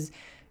 which is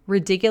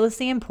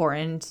ridiculously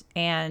important.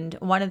 And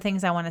one of the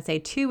things I want to say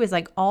too is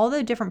like all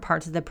the different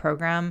parts of the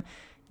program,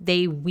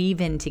 they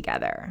weave in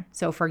together.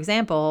 So for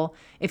example,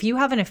 if you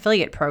have an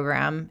affiliate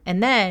program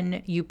and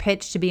then you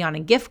pitch to be on a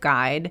gift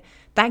guide,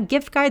 that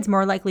gift guide's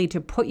more likely to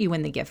put you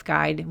in the gift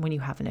guide when you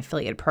have an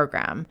affiliate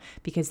program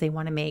because they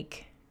want to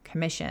make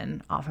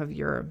commission off of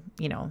your,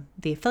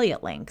 the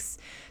affiliate links.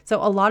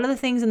 So a lot of the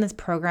things in this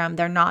program,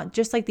 they're not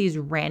just like these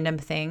random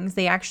things.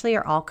 They actually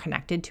are all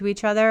connected to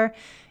each other.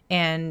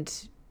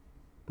 And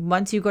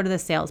once you go to the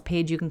sales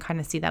page, you can kind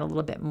of see that a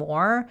little bit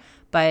more.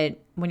 But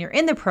when you're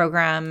in the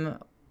program,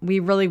 we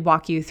really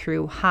walk you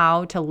through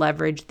how to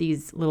leverage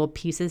these little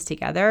pieces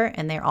together,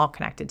 and they're all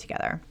connected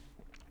together.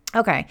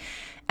 Okay.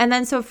 And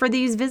then so for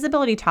these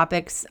visibility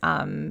topics,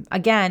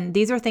 again,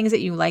 these are things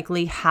that you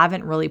likely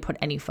haven't really put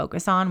any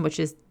focus on, which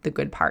is the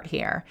good part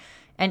here.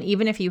 And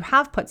even if you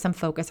have put some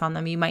focus on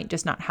them, you might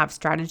just not have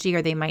strategy,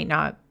 or they might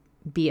not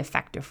be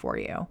effective for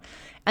you.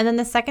 And then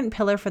the second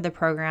pillar for the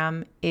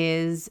program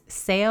is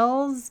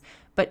sales,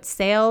 but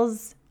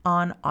sales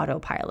on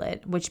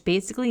autopilot, which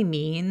basically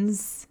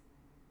means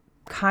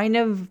kind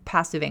of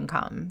passive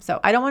income. So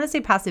I don't want to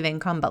say passive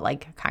income, but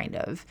like kind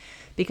of,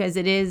 because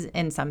it is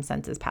in some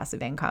senses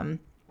passive income.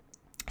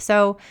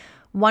 So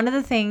one of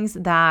the things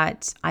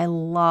that I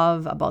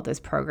love about this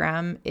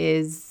program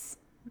is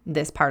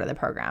this part of the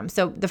program.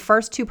 So the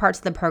first two parts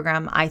of the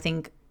program,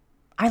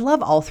 I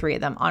love all three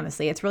of them,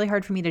 honestly. It's really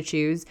hard for me to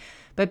choose,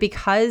 but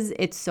because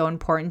it's so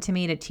important to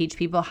me to teach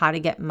people how to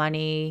get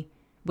money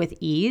with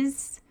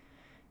ease,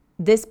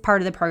 this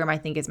part of the program I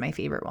think is my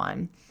favorite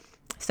one.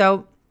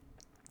 So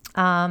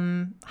how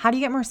do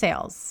you get more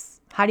sales?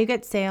 How do you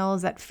get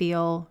sales that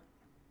feel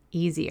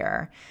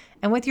easier?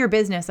 And with your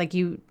business, like,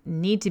 you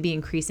need to be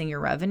increasing your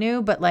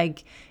revenue, but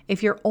like,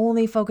 if you're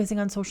only focusing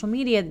on social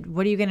media,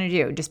 what are you going to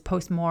do? Just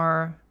post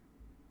more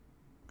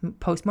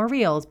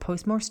reels,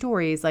 post more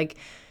stories. Like,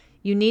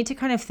 you need to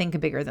kind of think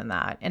bigger than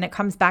that. And it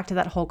comes back to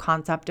that whole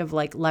concept of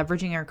like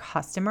leveraging your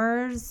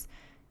customers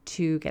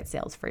to get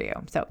sales for you.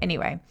 So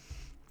anyway,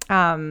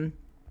 and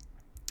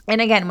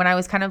again, when I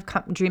was kind of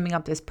dreaming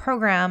up this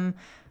program,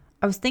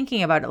 I was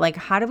thinking about it, like,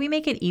 how do we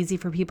make it easy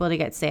for people to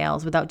get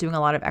sales without doing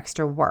a lot of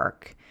extra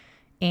work?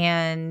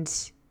 And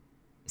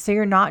so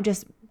you're not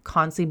just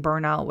constantly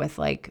burn out with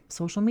like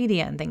social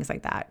media and things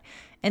like that.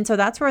 And so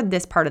that's where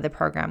this part of the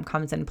program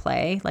comes in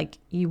play. Like,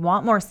 you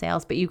want more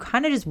sales, but you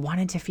kind of just want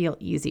it to feel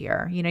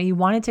easier. You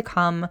want it to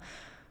come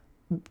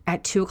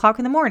at 2:00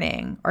 in the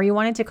morning, or you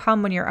want it to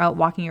come when you're out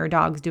walking your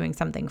dogs doing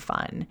something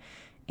fun.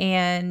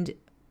 And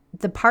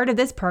the part of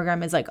this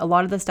program is like, a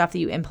lot of the stuff that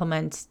you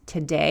implement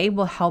today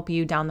will help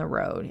you down the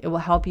road. It will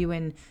help you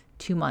in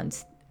 2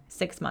 months,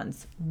 6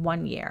 months,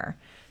 1 year.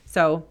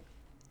 So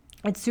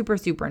it's super,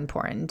 super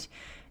important.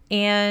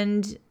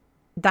 And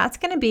that's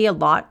going to be a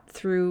lot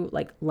through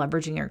like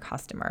leveraging your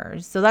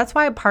customers. So that's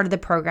why part of the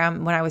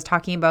program, when I was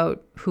talking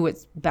about who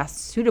it's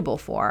best suitable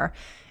for,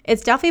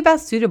 it's definitely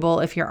best suitable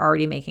if you're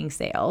already making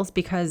sales,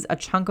 because a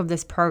chunk of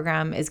this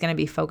program is going to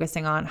be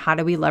focusing on how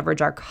do we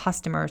leverage our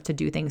customers to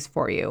do things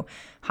for you?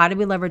 How do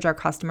we leverage our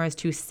customers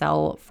to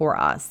sell for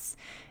us?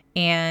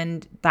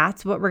 And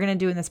that's what we're going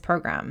to do in this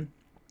program.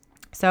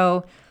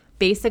 So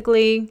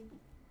basically,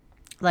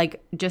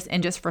 like,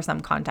 just for some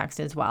context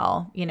as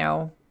well,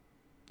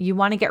 you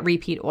want to get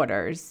repeat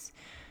orders.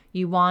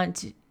 You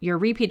want your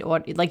repeat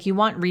order, like, you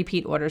want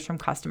repeat orders from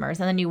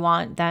customers, and then you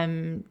want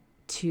them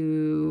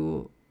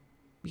to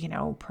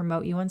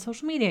promote you on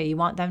social media. You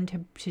want them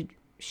to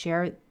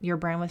share your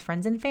brand with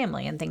friends and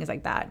family and things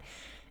like that.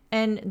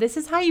 And this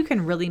is how you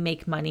can really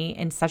make money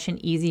in such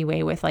an easy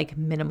way with like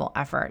minimal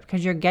effort,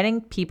 because you're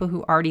getting people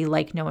who already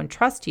like, know, and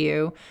trust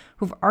you,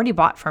 who've already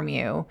bought from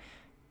you,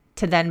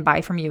 to then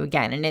buy from you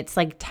again. And it's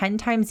like 10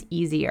 times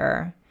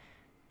easier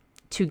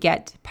to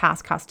get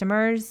past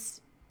customers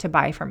to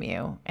buy from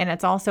you. And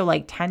it's also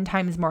like 10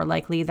 times more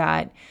likely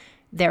that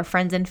their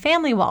friends and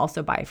family will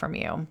also buy from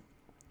you.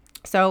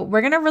 So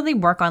we're going to really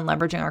work on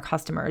leveraging our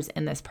customers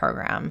in this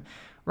program.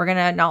 We're going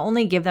to not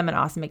only give them an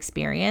awesome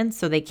experience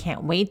so they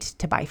can't wait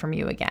to buy from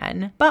you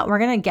again, but we're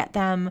going to get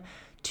them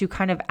to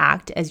kind of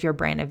act as your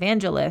brand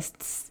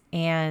evangelists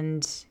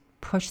and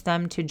push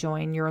them to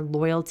join your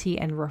loyalty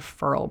and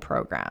referral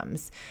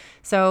programs.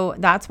 So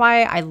that's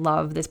why I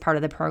love this part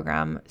of the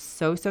program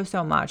so, so,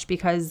 so much,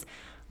 because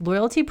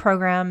loyalty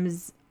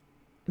programs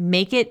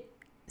make it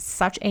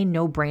such a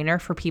no-brainer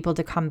for people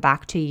to come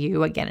back to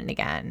you again and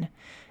again.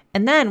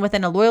 And then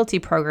within a loyalty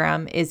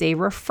program is a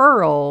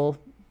referral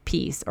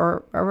piece,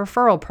 or a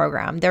referral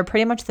program. They're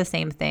pretty much the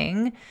same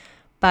thing,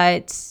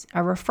 but a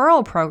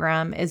referral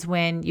program is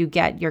when you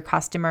get your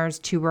customers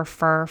to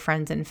refer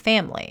friends and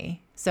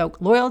family. So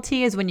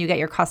loyalty is when you get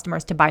your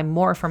customers to buy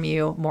more from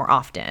you more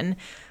often.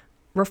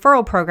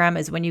 Referral program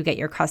is when you get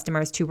your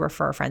customers to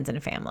refer friends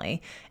and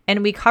family.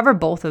 And we cover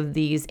both of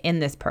these in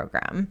this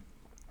program.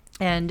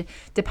 And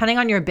depending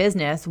on your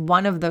business,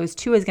 one of those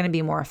two is going to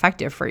be more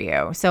effective for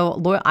you. So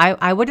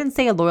I wouldn't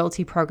say a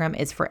loyalty program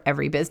is for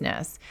every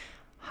business.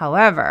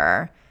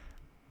 However,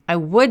 I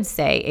would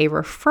say a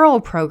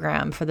referral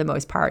program for the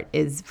most part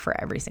is for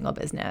every single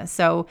business.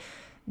 So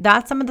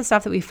that's some of the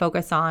stuff that we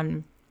focus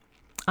on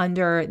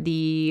under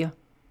the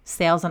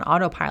sales on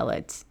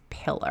autopilot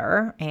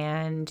pillar.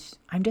 And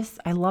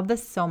I love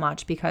this so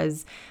much,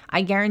 because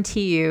I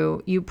guarantee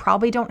you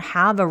probably don't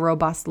have a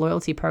robust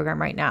loyalty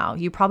program right now.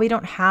 You probably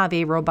don't have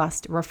a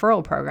robust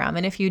referral program.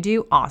 And if you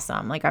do,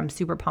 awesome. Like, I'm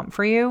super pumped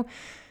for you,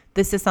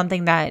 this is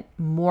something that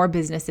more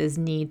businesses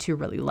need to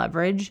really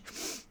leverage.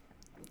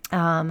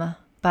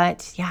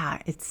 But yeah,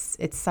 it's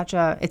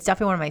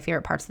definitely one of my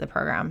favorite parts of the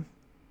program.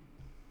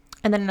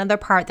 And then another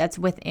part that's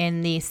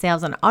within the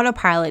sales on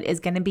autopilot is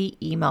going to be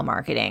email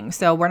marketing.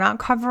 So we're not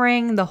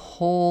covering the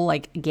whole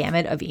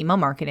gamut of email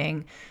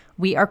marketing.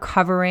 We are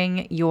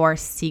covering your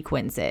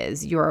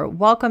sequences, your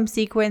welcome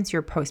sequence,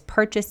 your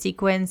post-purchase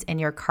sequence, and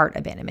your cart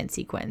abandonment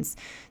sequence.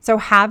 So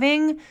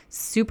having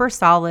super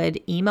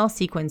solid email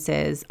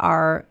sequences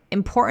are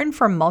important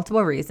for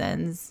multiple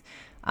reasons.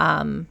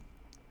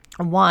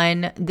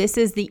 One, this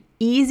is the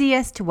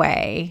easiest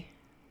way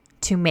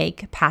to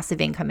make passive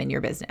income in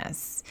your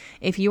business.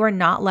 If you are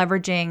not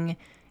leveraging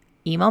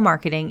email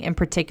marketing, in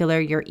particular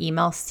your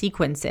email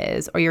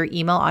sequences or your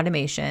email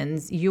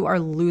automations, you are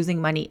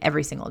losing money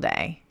every single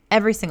day.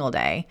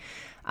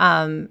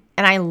 And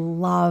I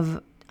love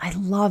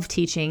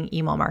teaching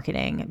email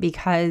marketing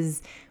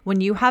because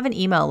when you have an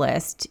email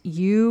list,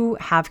 you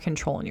have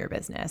control in your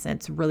business, and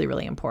it's really,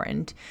 really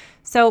important.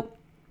 So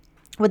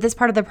with this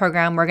part of the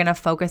program, we're going to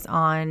focus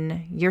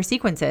on your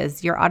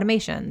sequences, your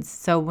automations.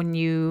 So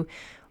when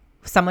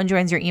someone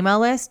joins your email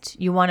list,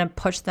 you want to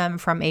push them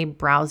from a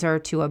browser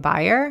to a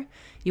buyer.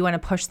 You want to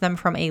push them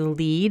from a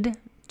lead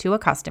to a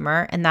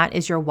customer, and that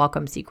is your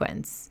welcome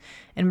sequence.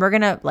 And we're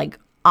going to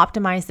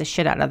optimize the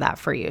shit out of that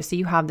for you. So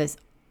you have this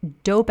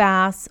dope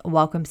ass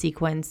welcome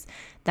sequence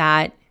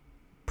that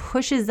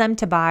pushes them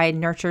to buy,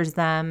 nurtures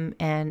them,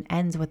 and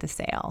ends with a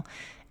sale.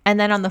 And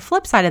then on the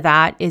flip side of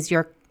that is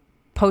your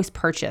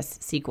post-purchase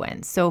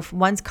sequence. So if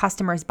once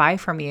customers buy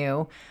from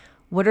you,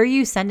 what are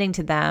you sending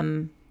to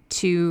them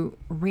to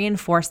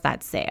reinforce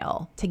that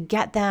sale, to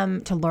get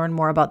them to learn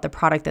more about the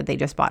product that they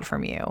just bought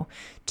from you,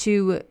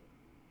 to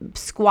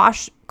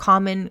squash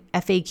common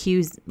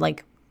FAQs,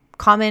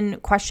 common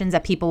questions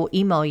that people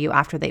email you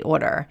after they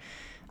order,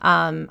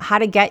 how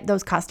to get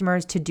those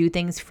customers to do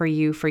things for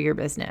you for your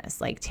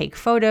business, like take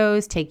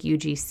photos, take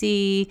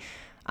UGC,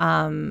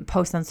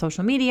 post on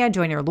social media,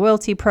 join your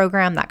loyalty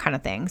program, that kind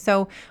of thing.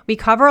 So we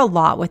cover a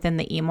lot within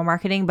the email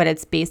marketing, but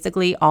it's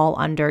basically all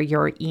under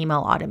your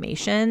email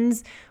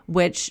automations,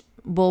 which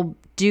will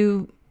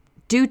do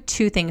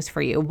two things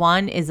for you.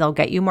 One is they'll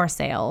get you more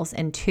sales,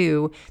 and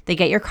two, they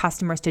get your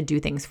customers to do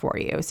things for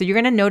you. So you're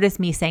going to notice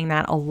me saying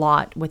that a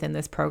lot within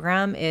this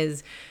program.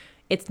 Is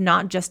it's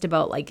not just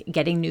about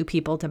getting new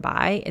people to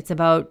buy. It's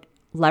about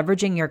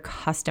leveraging your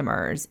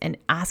customers and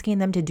asking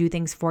them to do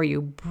things for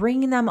you,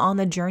 bringing them on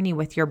the journey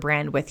with your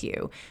brand with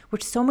you,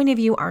 which so many of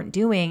you aren't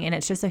doing, and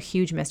it's just a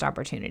huge missed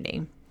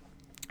opportunity.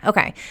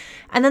 Okay.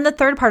 And then the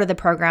third part of the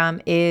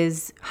program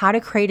is how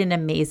to create an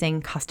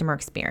amazing customer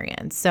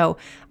experience. So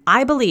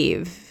I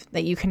believe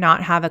that you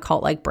cannot have a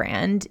cult-like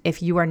brand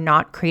if you are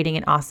not creating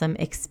an awesome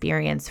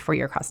experience for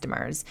your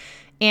customers.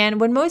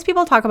 And when most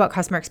people talk about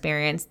customer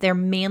experience, they're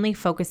mainly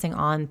focusing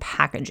on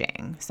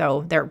packaging.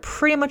 So they're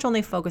pretty much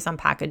only focused on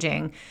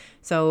packaging.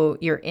 So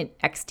your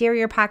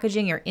exterior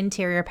packaging, your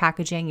interior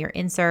packaging, your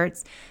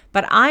inserts.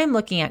 But I'm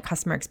looking at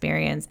customer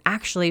experience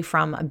actually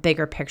from a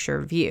bigger picture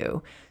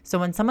view. So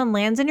when someone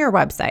lands on your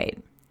website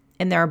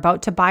and they're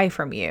about to buy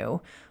from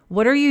you,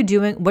 what are you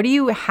doing? What are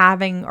you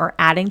having or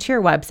adding to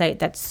your website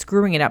that's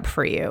screwing it up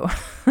for you?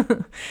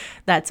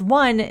 That's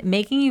one,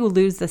 making you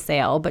lose the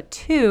sale, but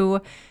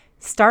two,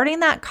 starting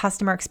that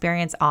customer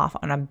experience off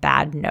on a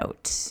bad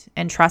note.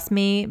 And trust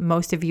me,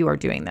 most of you are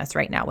doing this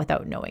right now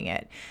without knowing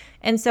it.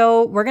 And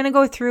so we're going to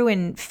go through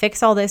and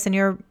fix all this in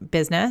your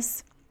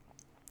business.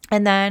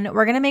 And then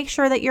we're going to make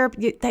sure that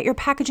your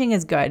packaging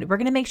is good. We're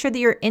going to make sure that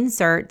your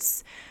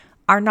inserts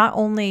are not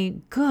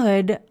only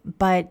good,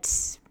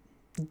 but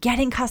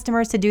getting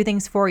customers to do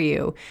things for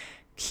you,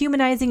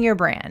 humanizing your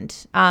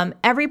brand.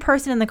 Every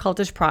person in the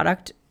Cultish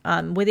product,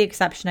 with the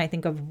exception, I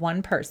think, of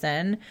one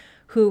person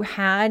who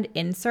had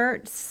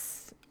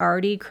inserts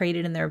already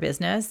created in their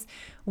business,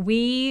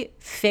 we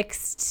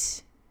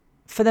fixed,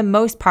 for the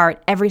most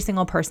part, every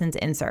single person's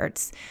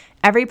inserts.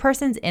 Every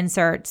person's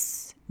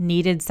inserts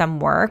needed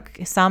some work,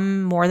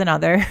 some more than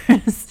others.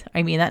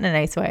 I mean that in a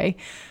nice way.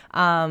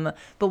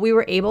 But we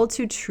were able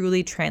to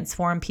truly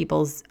transform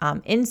people's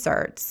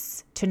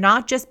inserts to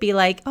not just be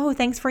like, oh,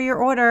 thanks for your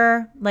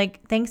order.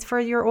 Thanks for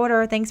your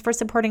order. Thanks for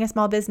supporting a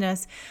small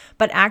business,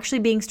 but actually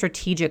being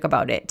strategic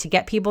about it to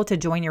get people to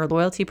join your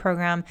loyalty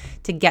program,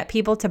 to get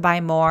people to buy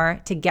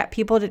more, to get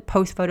people to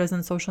post photos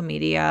on social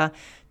media,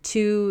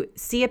 to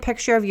see a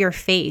picture of your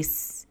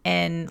face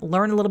and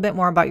learn a little bit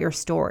more about your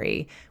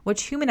story,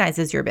 which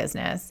humanizes your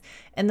business.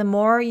 And the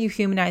more you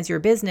humanize your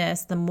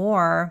business, the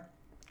more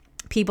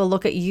people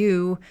look at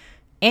you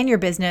and your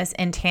business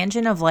in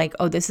tangent of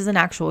oh, this is an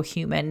actual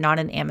human, not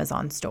an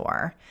Amazon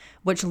store,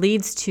 which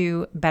leads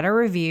to better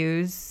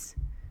reviews,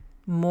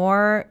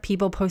 more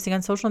people posting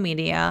on social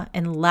media,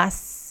 and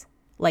less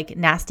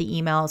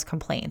nasty emails,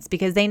 complaints,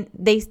 because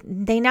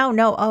they now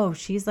know, oh,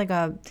 she's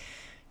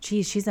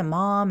geez, she's a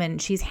mom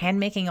and she's hand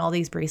making all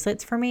these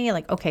bracelets for me.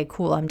 Like, okay,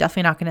 cool. I'm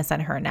definitely not going to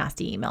send her a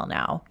nasty email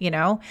now,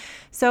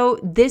 So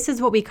this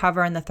is what we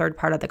cover in the third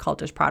part of the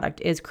Cultish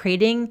product, is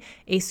creating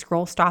a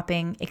scroll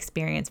stopping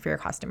experience for your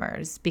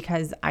customers.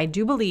 Because I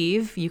do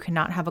believe you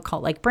cannot have a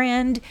cult-like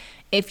brand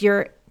if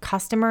your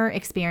customer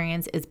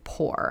experience is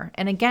poor.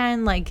 And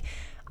again, like,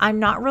 I'm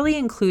not really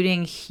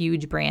including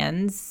huge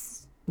brands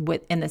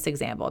in this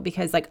example,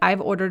 because like I've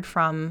ordered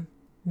from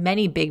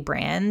many big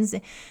brands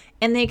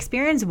and the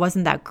experience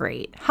wasn't that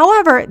great.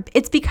 However,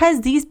 it's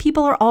because these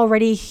people are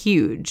already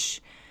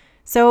huge.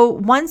 So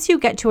once you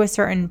get to a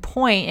certain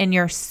point and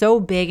you're so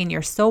big and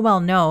you're so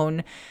well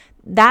known,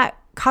 that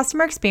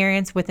customer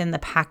experience within the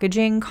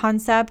packaging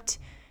concept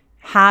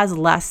has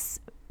less,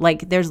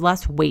 like there's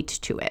less weight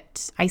to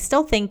it. I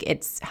still think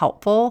it's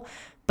helpful,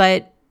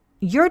 but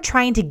you're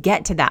trying to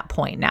get to that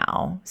point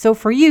now. So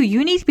for you,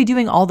 you need to be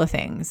doing all the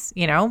things,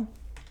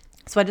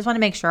 So I just want to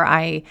make sure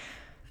I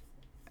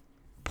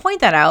point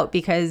that out,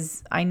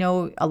 because I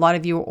know a lot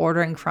of you are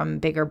ordering from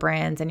bigger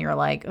brands and you're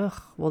like, ugh,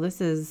 well,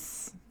 this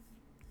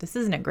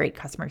isn't a great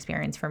customer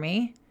experience for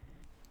me.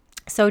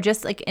 So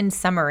just like in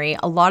summary,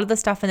 a lot of the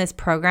stuff in this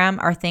program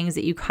are things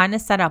that you kind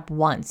of set up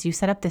once. You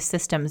set up the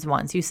systems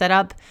once. You set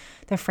up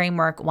the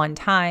framework one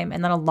time.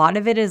 And then a lot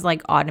of it is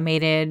like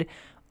automated,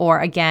 or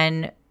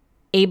again,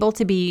 able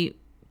to be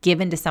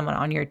given to someone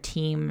on your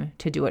team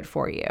to do it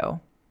for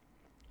you.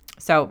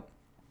 So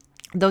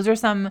those are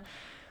some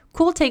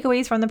cool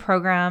takeaways from the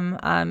program.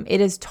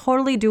 It is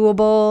totally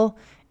doable.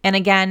 And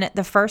again,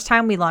 the first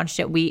time we launched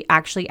it, we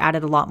actually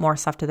added a lot more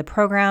stuff to the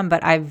program,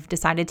 but I've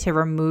decided to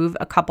remove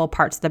a couple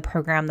parts of the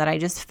program that I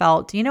just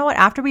felt,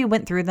 after we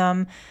went through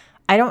them,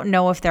 I don't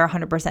know if they're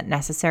 100%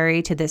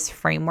 necessary to this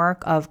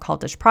framework of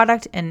Cultish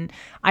product. And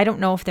I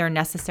don't know if they're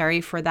necessary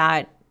for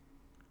that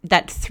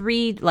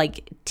 3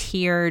 like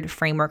tiered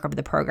framework of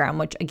the program,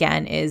 which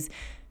again is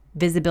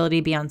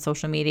visibility beyond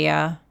social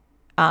media,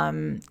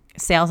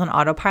 sales on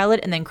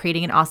autopilot, and then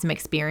creating an awesome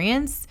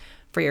experience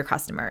for your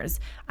customers.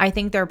 I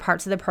think there are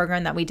parts of the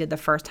program that we did the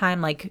first time,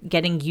 like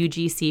getting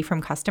UGC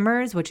from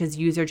customers, which is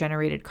user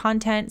generated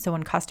content. So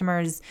when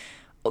customers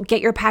get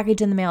your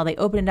package in the mail, they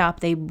open it up,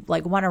 they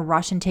like want to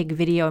rush and take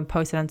video and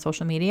post it on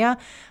social media.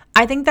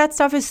 I think that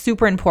stuff is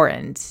super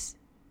important.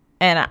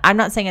 And I'm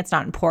not saying it's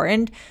not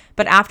important,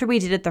 but after we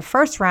did it the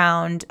first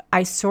round,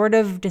 I sort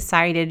of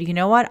decided, you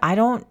know what? I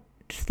don't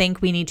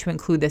think we need to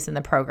include this in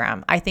the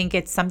program. I think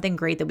it's something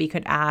great that we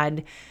could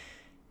add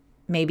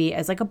maybe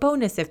as like a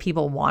bonus if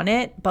people want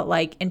it. But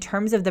like in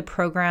terms of the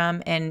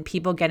program and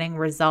people getting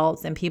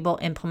results and people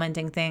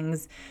implementing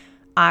things,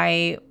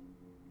 I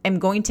am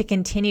going to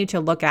continue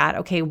to look at,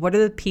 okay, what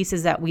are the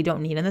pieces that we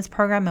don't need in this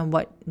program and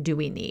what do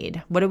we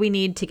need? What do we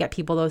need to get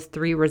people those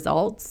 3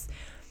 results?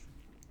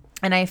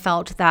 And I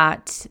felt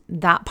that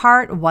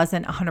part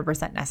wasn't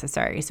 100%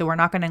 necessary. So we're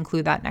not going to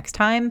include that next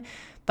time.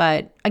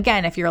 But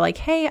again, if you're like,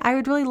 hey, I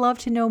would really love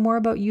to know more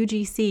about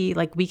UGC,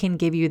 like we can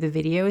give you the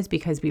videos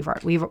because we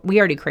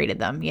already created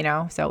them,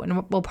 So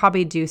and we'll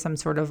probably do some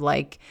sort of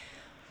like,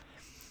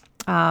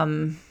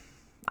 I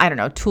don't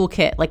know,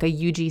 toolkit, like a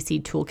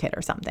UGC toolkit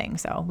or something.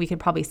 So we could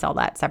probably sell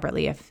that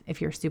separately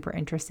if you're super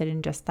interested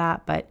in just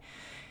that. But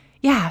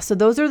yeah, so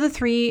those are the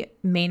 3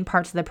 main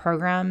parts of the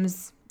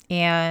programs.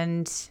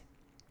 And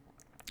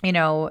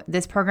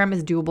this program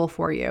is doable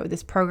for you.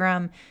 This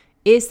program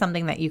is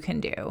something that you can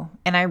do.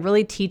 And I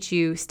really teach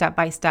you step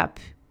by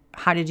step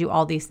how to do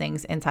all these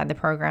things inside the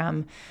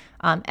program.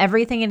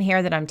 Everything in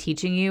here that I'm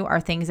teaching you are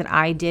things that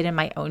I did in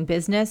my own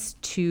business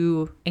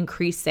to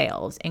increase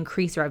sales,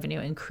 increase revenue,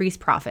 increase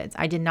profits.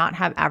 I did not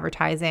have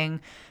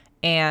advertising.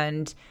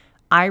 And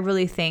I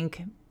really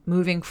think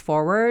moving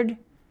forward,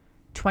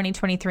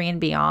 2023 and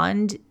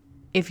beyond,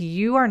 if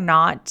you are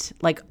not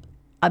like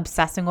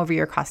obsessing over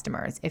your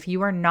customers, if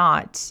you are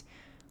not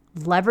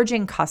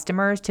leveraging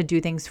customers to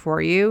do things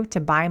for you, to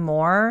buy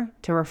more,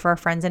 to refer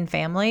friends and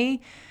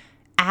family,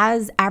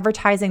 as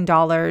advertising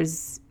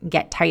dollars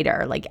get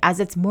tighter, like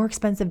as it's more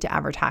expensive to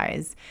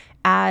advertise,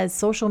 as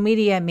social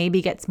media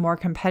maybe gets more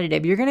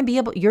competitive, you're going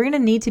to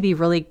need to be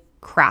really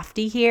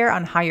crafty here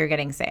on how you're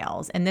getting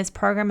sales. And this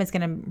program is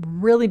going to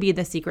really be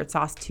the secret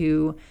sauce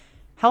to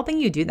helping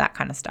you do that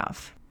kind of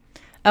stuff.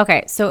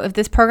 Okay, so if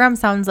this program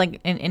sounds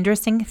like an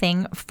interesting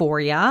thing for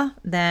you,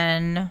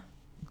 then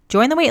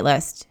join the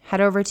waitlist.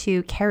 Head over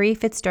to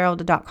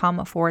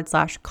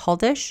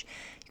carriefitzgerald.com/cultish.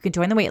 You can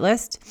join the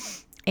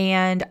waitlist,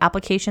 and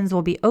applications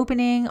will be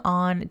opening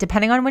on,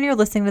 depending on when you're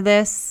listening to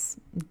this,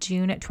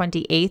 June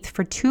 28th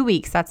for 2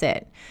 weeks. That's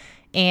it.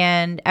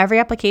 And every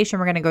application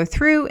we're going to go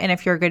through, and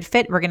if you're a good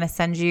fit, we're going to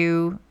send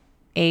you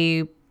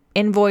a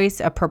invoice,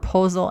 a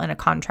proposal, and a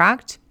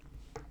contract.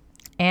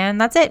 And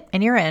that's it.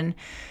 And you're in.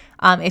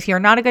 If you're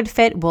not a good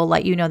fit, we'll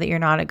let you know that you're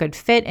not a good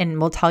fit, and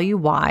we'll tell you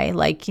why.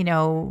 Like,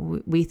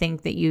 we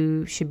think that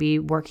you should be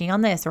working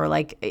on this, or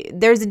like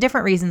there's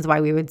different reasons why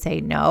we would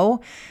say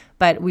no,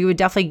 but we would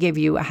definitely give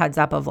you a heads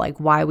up of like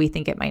why we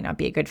think it might not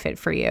be a good fit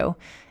for you.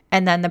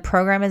 And then the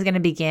program is going to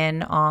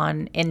begin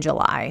in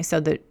July. So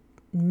the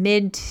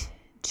mid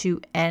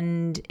to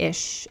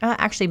end-ish,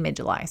 actually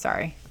mid-July.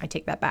 Sorry, I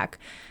take that back.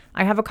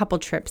 I have a couple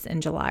trips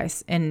in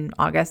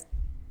August.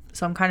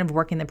 So I'm kind of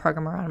working the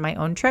program around my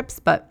own trips,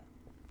 but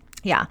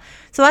yeah.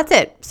 So that's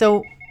it.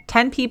 So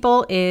 10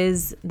 people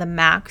is the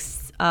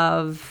max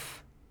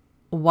of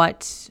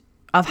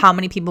how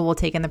many people will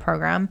take in the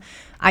program.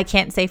 I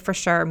can't say for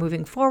sure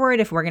moving forward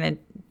if we're going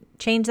to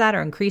change that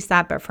or increase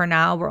that, but for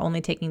now we're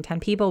only taking 10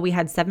 people. We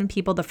had 7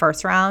 people the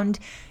first round,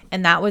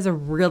 and that was a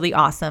really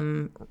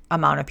awesome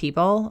amount of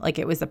people. Like,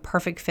 it was a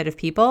perfect fit of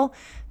people,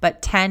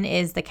 but 10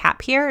 is the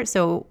cap here.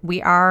 So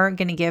we are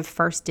going to give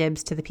first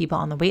dibs to the people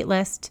on the wait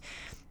list.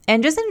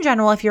 And just in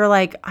general, if you're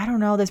like, I don't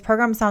know, this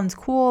program sounds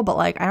cool, but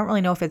like, I don't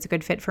really know if it's a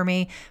good fit for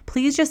me,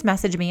 please just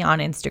message me on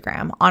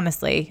Instagram.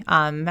 Honestly,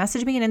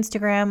 message me on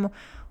Instagram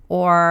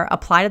or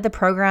apply to the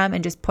program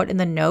and just put in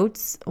the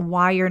notes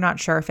why you're not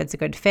sure if it's a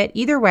good fit.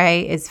 Either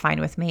way is fine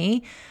with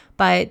me.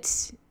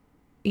 But,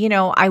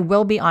 I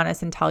will be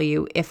honest and tell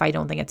you if I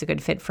don't think it's a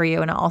good fit for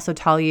you. And I'll also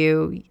tell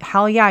you,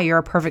 hell yeah, you're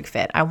a perfect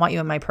fit. I want you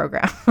in my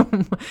program.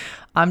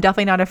 I'm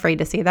definitely not afraid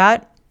to say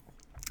that.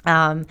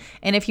 And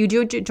if you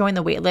do join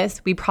the wait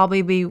list, we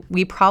probably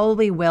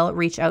will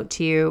reach out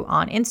to you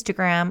on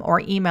Instagram or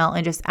email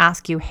and just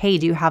ask you, hey,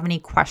 do you have any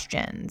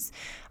questions?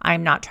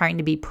 I'm not trying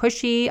to be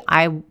pushy.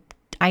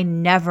 I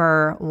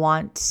never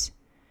want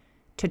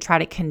to try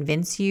to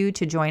convince you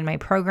to join my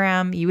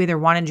program. You either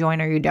want to join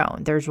or you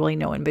don't. There's really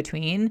no in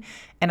between.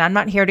 And I'm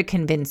not here to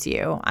convince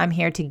you. I'm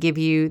here to give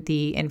you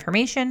the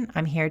information.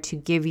 I'm here to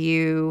give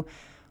you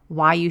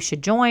why you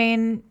should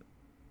join.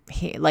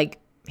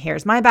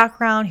 Here's my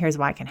background. Here's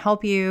why I can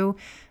help you.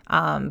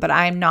 But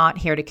I'm not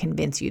here to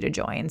convince you to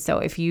join. So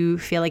if you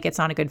feel like it's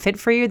not a good fit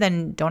for you,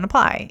 then don't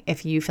apply.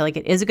 If you feel like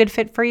it is a good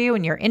fit for you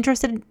and you're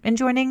interested in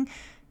joining,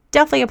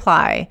 definitely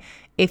apply.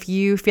 If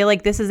you feel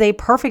like this is a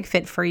perfect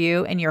fit for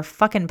you and you're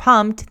fucking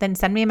pumped, then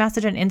send me a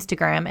message on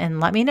Instagram and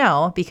let me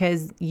know,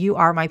 because you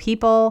are my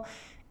people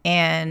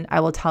and I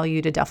will tell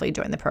you to definitely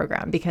join the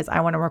program because I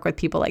want to work with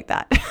people like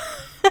that.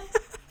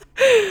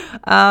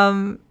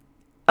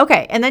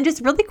 Okay. And then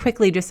just really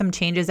quickly, just some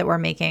changes that we're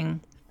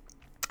making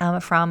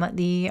from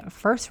the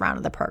first round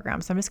of the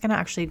program. So I'm just going to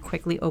actually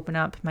quickly open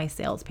up my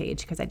sales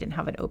page because I didn't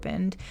have it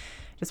opened.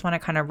 Just want to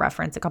kind of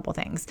reference a couple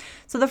things.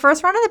 So the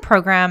first round of the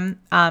program,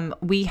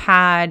 we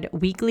had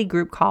weekly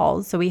group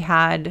calls. So we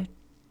had,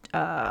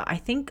 I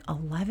think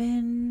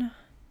 9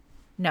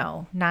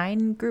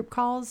 group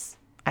calls.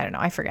 I don't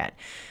know. I forget.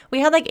 We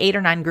had like 8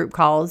 or 9 group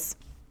calls,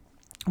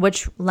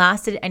 which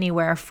lasted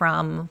anywhere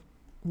from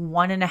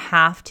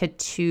 1.5 to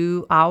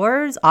 2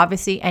 hours.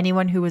 Obviously,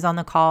 anyone who was on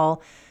the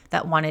call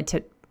that wanted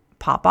to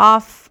pop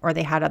off or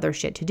they had other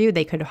shit to do,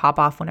 they could hop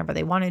off whenever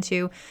they wanted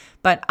to.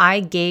 But I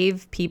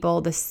gave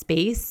people the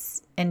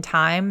space and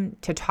time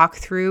to talk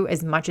through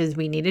as much as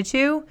we needed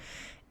to,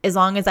 as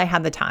long as I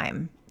had the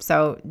time.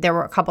 So there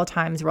were a couple of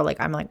times where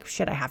I'm like,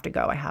 shit, I have to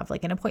go. I have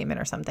like an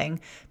appointment or something.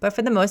 But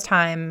for the most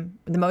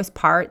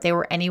part, they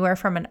were anywhere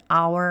from 1.5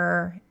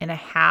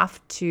 hours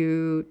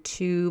to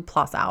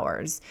 2+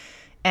 hours.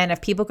 And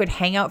if people could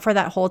hang out for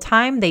that whole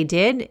time, they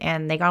did,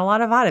 and they got a lot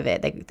out of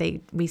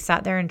it. We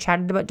sat there and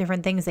chatted about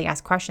different things. They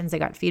asked questions. They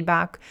got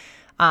feedback.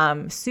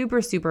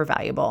 Super, super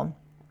valuable.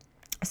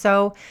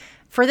 So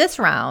for this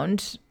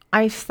round,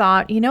 I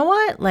thought, you know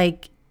what?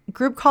 Like,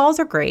 group calls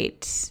are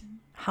great.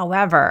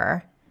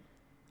 However,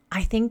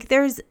 I think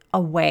there's a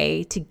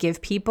way to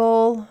give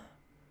people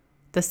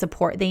the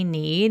support they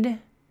need,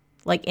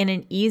 like in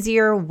an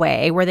easier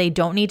way where they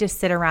don't need to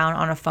sit around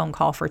on a phone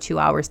call for 2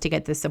 hours to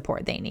get the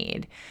support they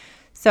need.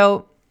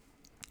 So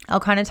I'll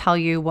kind of tell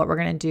you what we're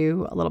going to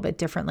do a little bit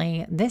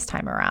differently this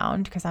time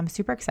around because I'm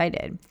super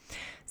excited.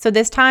 So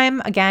this time,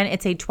 again,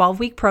 it's a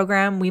 12-week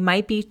program. We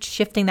might be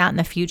shifting that in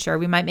the future.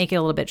 We might make it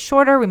a little bit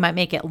shorter. We might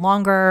make it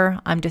longer.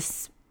 I'm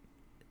just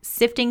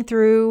sifting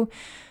through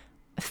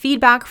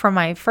feedback from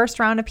my first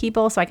round of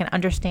people so I can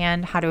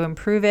understand how to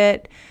improve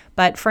it.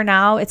 But for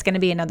now, it's going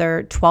to be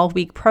another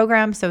 12-week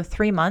program, so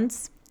 3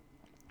 months.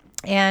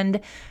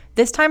 And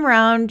this time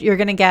around, you're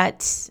going to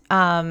get...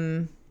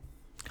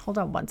 hold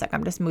on one sec.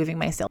 I'm just moving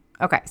my sales.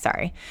 Okay,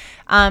 sorry.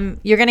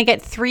 You're going to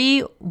get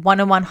 3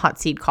 one-on-one hot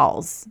seat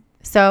calls.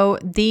 So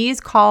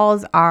these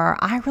calls are,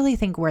 I really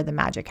think, where the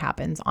magic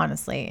happens,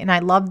 honestly. And I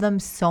love them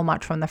so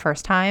much from the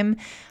first time.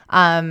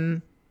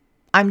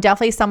 I'm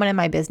definitely someone in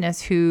my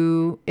business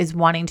who is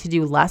wanting to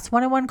do less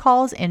one-on-one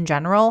calls in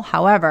general.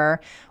 However,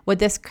 with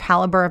this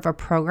caliber of a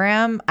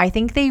program, I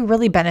think they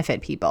really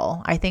benefit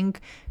people. I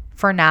think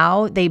for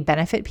now, they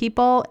benefit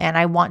people, and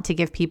I want to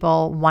give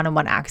people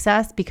one-on-one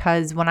access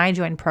because when I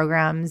join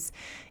programs,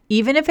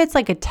 even if it's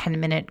like a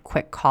 10-minute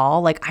quick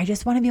call, like I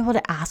just want to be able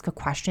to ask a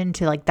question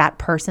to like that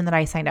person that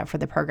I signed up for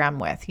the program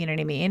with, you know what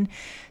I mean?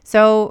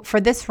 So for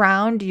this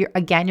round, you're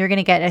going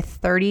to get a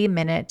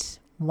 30-minute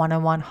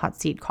one-on-one hot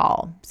seat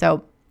call.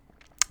 So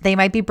they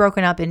might be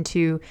broken up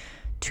into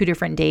 2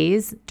 different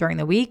days during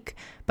the week.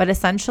 But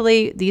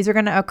essentially, these are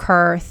going to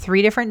occur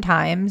 3 different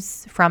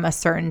times from a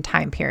certain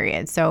time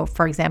period. So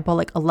for example,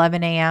 like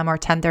 11 a.m. or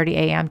 10:30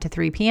 a.m. to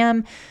 3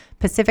 p.m.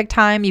 Pacific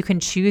time, you can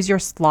choose your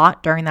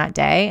slot during that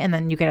day, and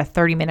then you get a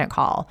 30-minute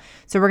call.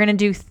 So we're going to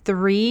do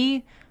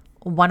 3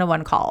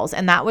 one-on-one calls.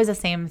 And that was the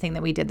same thing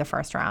that we did the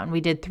first round.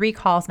 We did 3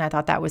 calls, and I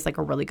thought that was like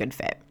a really good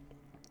fit.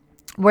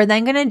 We're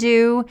then going to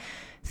do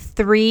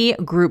 3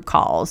 group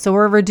calls. So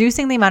we're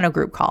reducing the amount of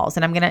group calls,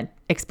 and I'm going to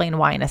explain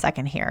why in a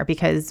second here,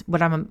 because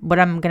what I'm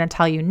going to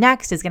tell you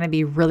next is going to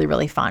be really,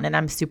 really fun, and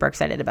I'm super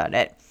excited about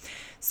it.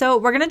 So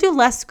we're going to do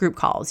less group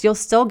calls. You'll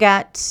still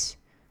get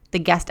the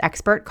guest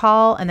expert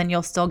call, and then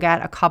you'll still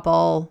get a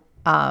couple.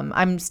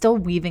 I'm still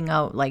weaving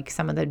out like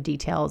some of the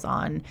details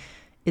on,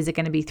 is it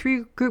going to be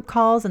 3 group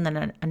calls and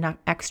then an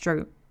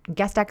extra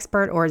guest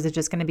expert, or is it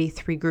just going to be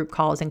 3 group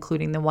calls,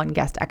 including the 1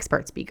 guest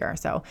expert speaker?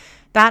 So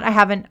that I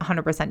haven't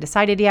 100%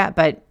 decided yet,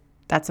 but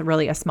that's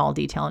really a small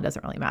detail and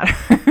doesn't really matter.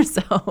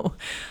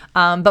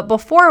 But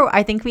before,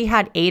 I think we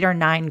had 8 or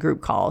 9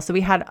 group calls. So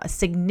we had a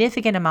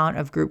significant amount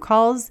of group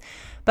calls.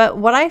 But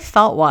what I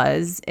felt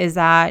is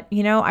that,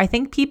 I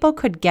think people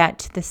could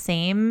get the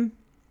same,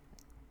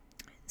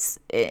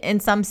 in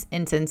some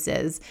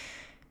instances,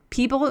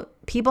 people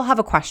have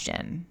a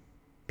question.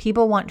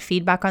 People want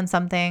feedback on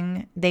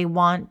something. They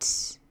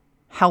want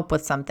help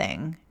with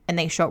something, and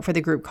they show up for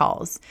the group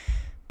calls.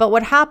 But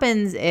what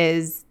happens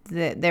is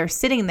that they're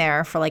sitting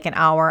there for like an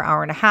hour,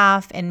 hour and a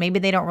half, and maybe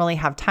they don't really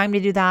have time to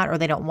do that, or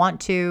they don't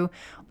want to,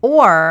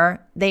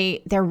 or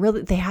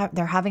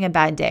they're having a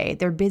bad day.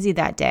 They're busy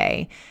that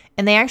day,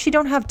 and they actually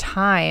don't have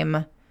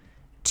time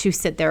to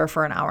sit there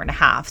for an hour and a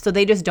half. So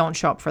they just don't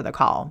show up for the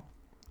call.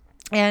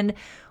 And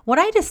what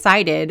I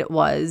decided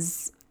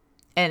was,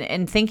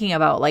 and thinking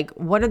about like,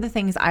 what are the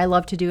things I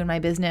love to do in my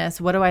business?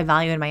 What do I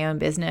value in my own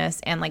business?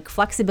 And like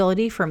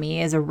flexibility for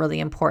me is a really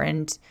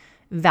important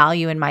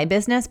value in my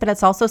business, but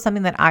it's also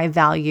something that I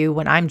value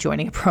when I'm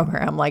joining a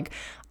program. Like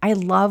I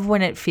love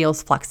when it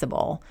feels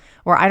flexible,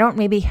 where I don't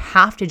maybe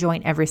have to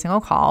join every single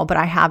call, but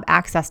I have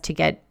access to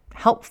get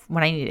help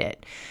when I need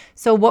it.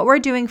 So what we're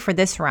doing for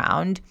this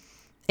round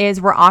is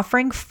we're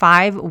offering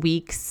 5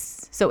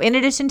 weeks. So in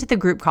addition to the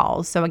group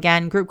calls, so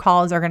again, group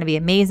calls are going to be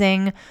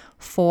amazing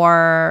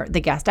for the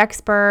guest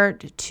expert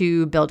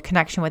to build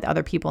connection with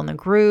other people in the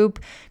group,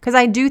 because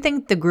I do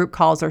think the group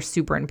calls are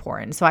super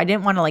important. So I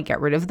didn't want to like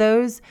get rid of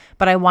those,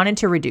 but I wanted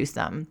to reduce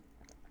them.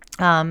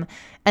 And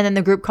then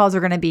the group calls are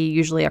going to be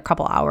usually a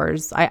couple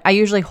hours. I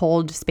usually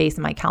hold space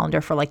in my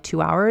calendar for like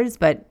 2 hours,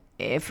 but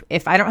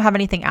if I don't have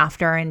anything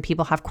after and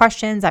people have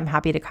questions, I'm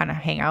happy to kind of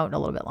hang out a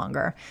little bit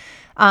longer.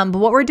 But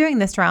what we're doing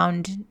this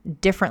round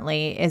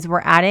differently is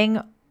we're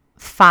adding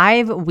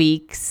 5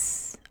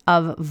 weeks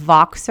of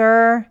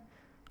Voxer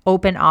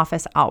open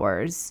office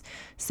hours.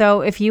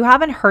 So if you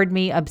haven't heard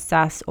me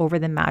obsess over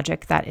the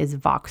magic that is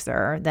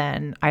Voxer,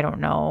 then I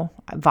don't know.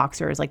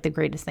 Voxer is like the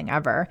greatest thing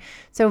ever.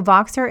 So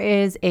Voxer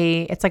is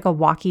it's like a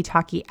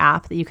walkie-talkie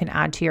app that you can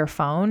add to your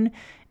phone,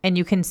 and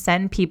you can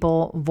send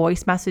people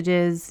voice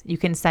messages, you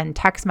can send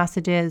text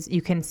messages,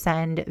 you can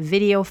send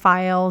video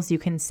files, you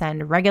can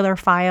send regular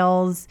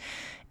files.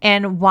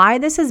 And why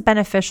this is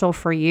beneficial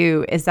for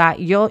you is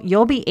that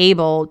you'll be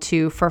able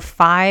to, for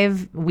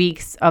 5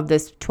 weeks of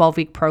this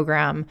 12-week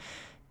program,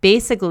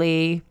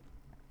 basically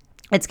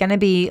it's going to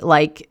be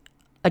like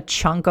a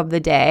chunk of the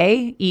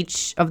day,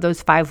 each of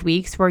those 5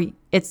 weeks, where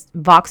it's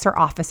Voxer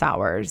office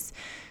hours.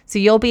 So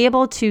you'll be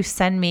able to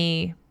send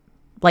me,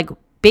 like,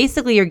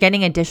 basically you're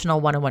getting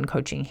additional one-on-one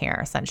coaching here,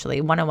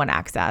 essentially one-on-one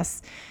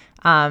access.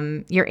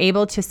 You're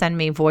able to send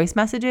me voice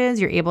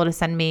messages. You're able to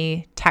send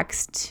me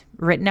text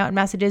written out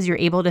messages. You're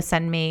able to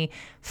send me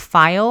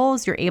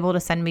files. You're able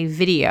to send me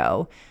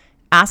video,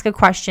 ask a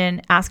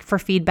question, ask for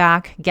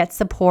feedback, get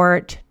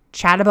support,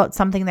 chat about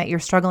something that you're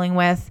struggling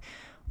with,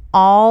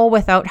 all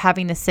without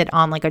having to sit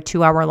on like a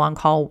 2-hour-long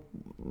call,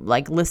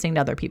 like listening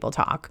to other people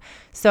talk.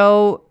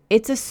 So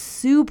it's a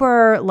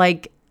super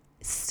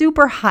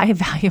high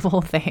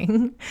valuable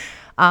thing.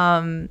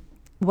 So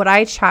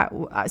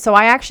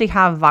I actually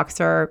have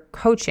Voxer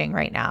coaching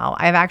right now.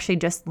 I've actually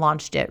just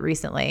launched it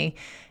recently.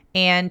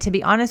 And to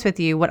be honest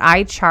with you, what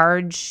I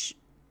charge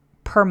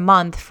per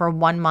month for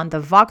 1 month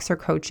of Voxer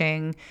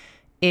coaching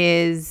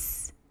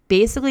is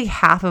basically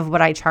half of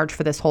what I charge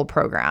for this whole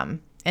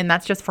program. And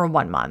that's just for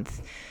 1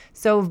 month.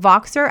 So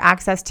Voxer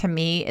access to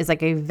me is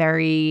like a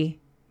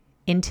very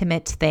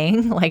intimate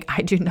thing. Like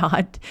I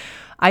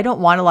don't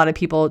want a lot of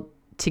people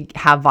to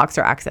have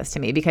Voxer access to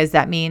me, because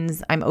that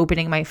means I'm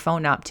opening my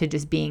phone up to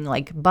just being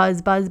like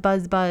buzz, buzz,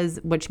 buzz, buzz,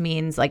 which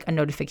means like a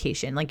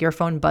notification, like your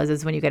phone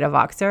buzzes when you get a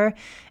Voxer,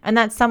 and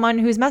that's someone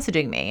who's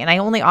messaging me. And I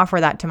only offer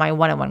that to my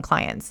one-on-one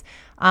clients.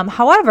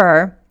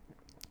 However,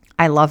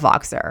 I love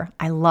Voxer.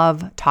 I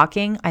love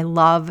talking. I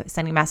love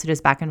sending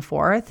messages back and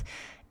forth.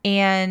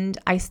 And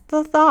I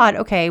still thought,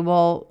 okay,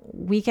 well,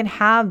 we can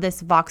have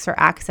this Voxer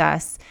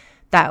access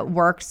that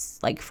works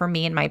like for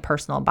me and my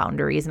personal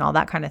boundaries and all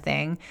that kind of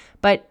thing.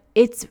 But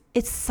it's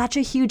such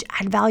a huge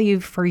add value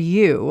for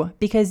you,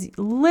 because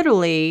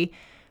literally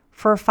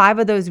for 5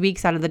 of those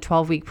weeks out of the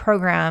 12-week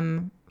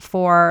program,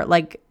 for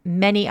like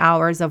many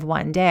hours of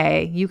one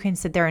day, you can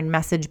sit there and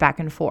message back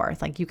and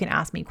forth. Like you can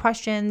ask me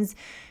questions.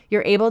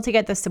 You're able to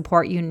get the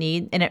support you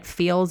need, and it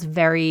feels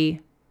very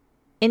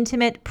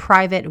intimate,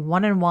 private,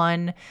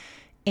 one-on-one.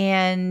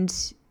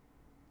 And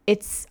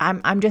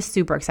I'm just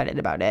super excited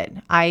about it.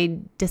 I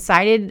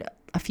decided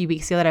a few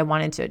weeks ago that I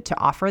wanted to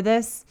offer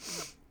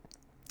this.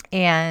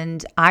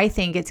 And I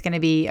think it's going to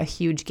be a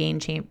huge game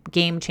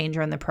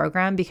changer in the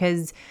program,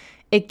 because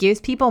it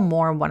gives people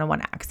more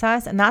one-on-one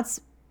access. And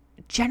that's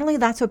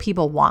what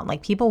people want.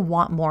 Like people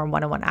want more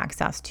one-on-one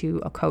access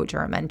to a coach or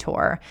a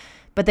mentor,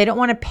 but they don't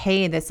want to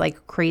pay this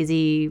like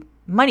crazy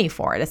money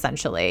for it,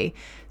 essentially.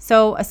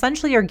 So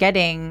essentially you're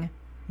getting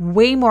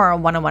way more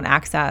one-on-one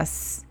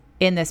access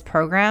in this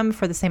program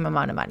for the same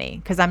amount of money,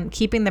 because I'm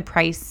keeping the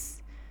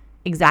price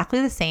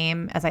exactly the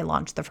same as I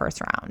launched the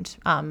first round.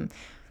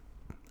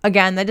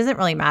 Again, that doesn't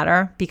really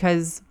matter,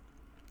 because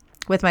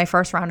with my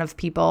first round of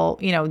people,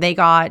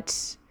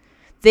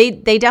 they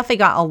definitely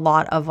got a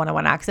lot of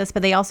one-on-one access,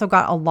 but they also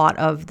got a lot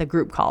of the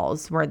group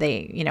calls where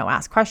they,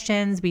 ask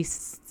questions.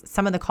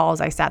 Some of the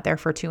calls I sat there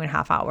for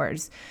 2.5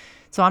 hours.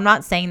 So I'm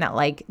not saying that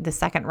like the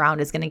second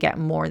round is going to get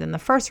more than the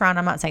first round.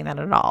 I'm not saying that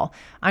at all.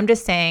 I'm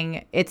just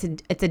saying it's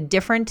a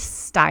different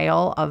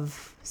style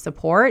of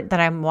support that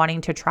I'm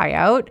wanting to try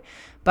out,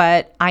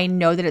 but I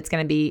know that it's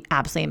going to be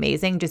absolutely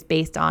amazing just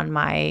based on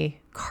my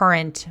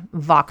current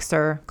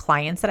Voxer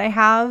clients that I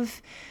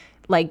have.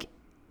 Like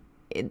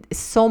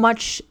so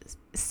much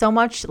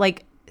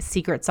like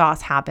secret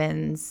sauce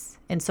happens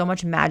and so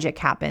much magic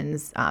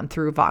happens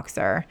through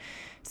Voxer.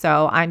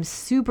 So I'm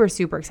super,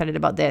 super excited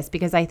about this,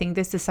 because I think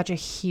this is such a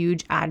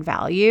huge add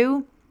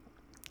value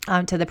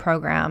to the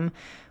program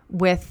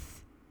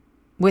with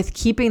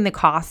keeping the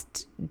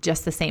cost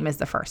just the same as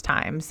the first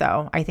time.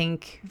 So I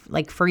think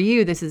like for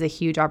you, this is a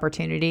huge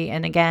opportunity.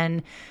 And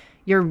again,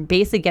 you're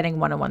basically getting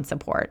one-on-one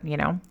support,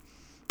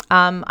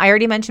 I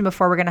already mentioned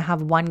before, we're going to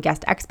have one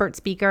guest expert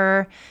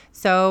speaker.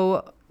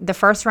 So the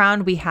first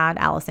round, we had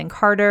Allison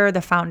Carter,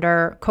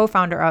 the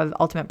co-founder of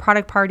Ultimate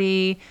Product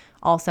Party.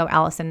 Also,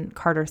 Allison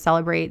Carter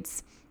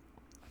Celebrates.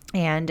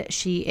 And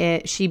she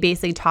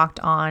basically talked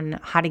on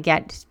how to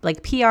get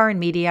like PR and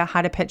media,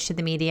 how to pitch to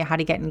the media, how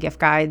to get in gift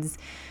guides.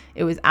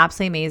 It was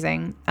absolutely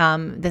amazing.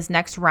 This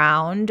next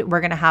round,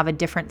 we're going to have a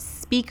different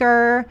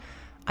speaker.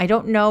 I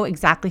don't know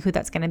exactly who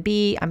that's going to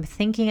be. I'm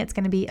thinking it's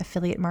going to be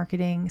affiliate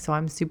marketing. So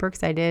I'm super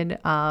excited.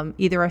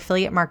 Either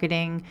affiliate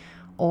marketing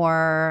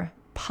or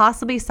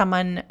possibly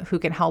someone who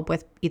can help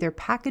with either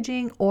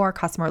packaging or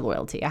customer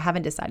loyalty. I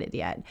haven't decided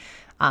yet,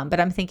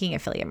 but I'm thinking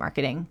affiliate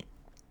marketing.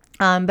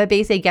 But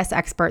basically a guest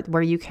expert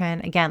where you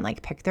can, again,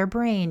 like pick their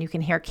brain. You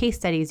can hear case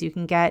studies. You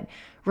can get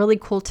really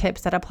cool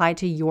tips that apply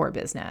to your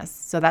business.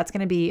 So that's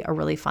going to be a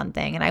really fun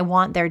thing. And I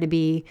want there to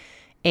be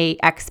a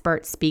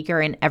expert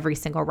speaker in every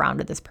single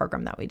round of this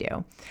program that we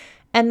do.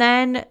 And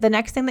then the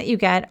next thing that you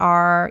get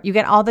all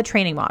the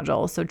training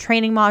modules. So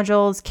training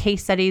modules,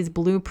 case studies,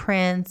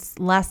 blueprints,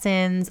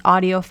 lessons,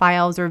 audio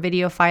files or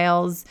video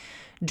files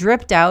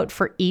dripped out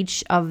for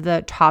each of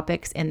the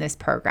topics in this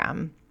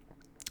program.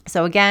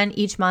 So again,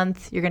 each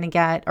month you're going to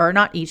get, or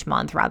not each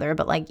month rather,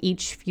 but like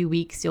each few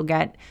weeks you'll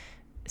get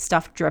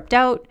stuff dripped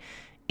out.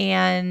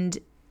 And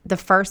the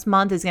first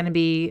month is going to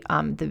be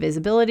the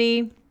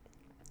visibility.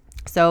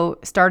 So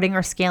starting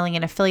or scaling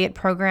an affiliate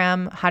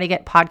program, how to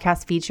get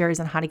podcast features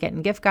and how to get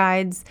in gift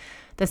guides.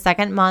 The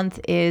second month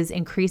is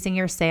increasing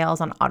your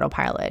sales on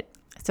autopilot.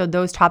 So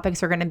those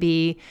topics are going to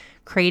be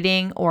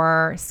creating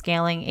or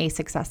scaling a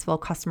successful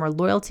customer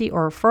loyalty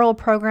or referral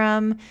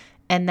program,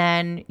 and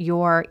then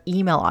your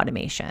email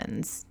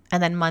automations.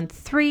 And then month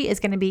 3 is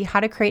going to be how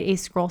to create a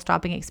scroll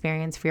stopping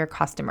experience for your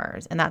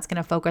customers. And that's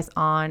going to focus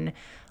on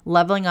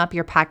leveling up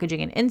your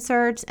packaging and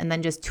inserts, and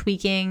then just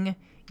tweaking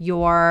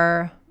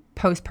your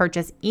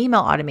post-purchase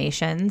email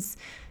automations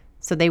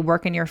so they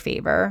work in your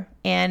favor,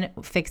 and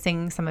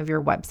fixing some of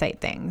your website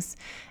things.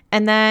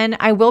 And then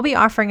I will be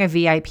offering a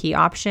VIP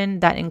option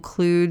that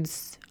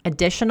includes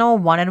additional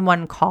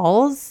one-on-one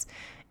calls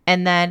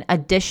and then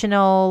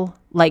additional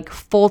like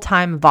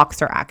full-time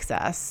Voxer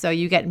access. So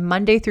you get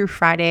Monday through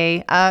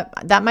Friday.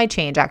 That might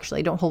change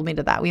actually. Don't hold me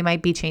to that. We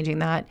might be changing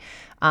that.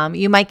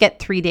 You might get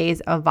 3 days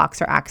of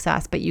Voxer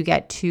access, but you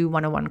get 2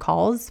 one-on-one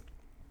calls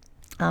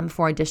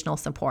for additional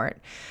support.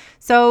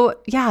 So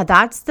yeah,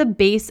 that's the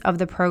base of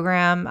the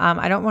program.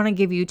 I don't want to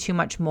give you too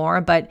much more,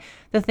 but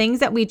the things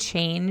that we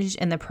changed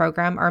in the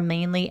program are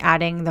mainly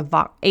adding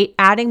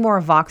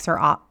more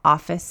Voxer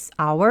office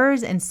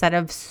hours instead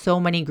of so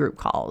many group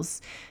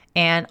calls.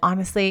 And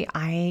honestly,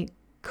 I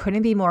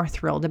couldn't be more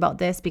thrilled about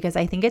this, because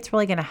I think it's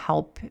really going to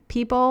help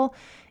people.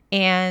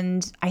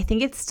 And I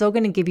think it's still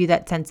going to give you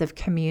that sense of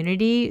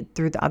community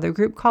through the other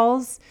group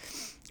calls,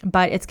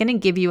 but it's going to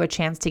give you a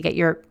chance to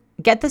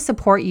get the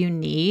support you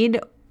need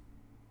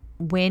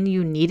when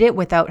you need it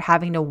without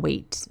having to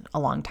wait a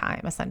long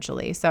time,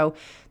 essentially. So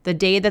the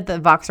day that the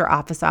Voxer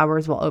office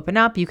hours will open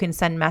up, you can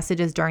send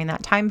messages during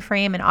that time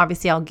frame. And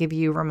obviously I'll give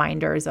you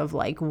reminders of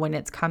like when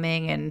it's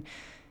coming, and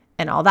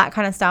and all that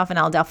kind of stuff. And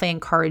I'll definitely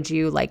encourage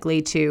you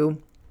likely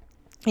to,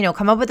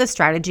 come up with a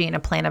strategy and a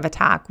plan of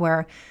attack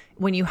where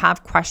when you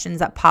have questions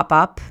that pop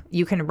up,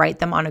 you can write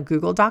them on a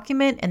Google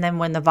document. And then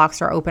when the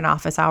Voxer open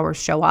office hours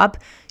show up,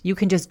 you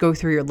can just go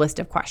through your list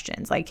of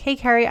questions. Like, hey,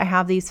 Carrie, I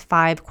have these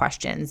 5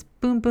 questions.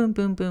 Boom, boom,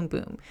 boom, boom,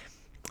 boom.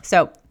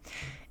 So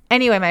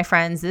anyway, my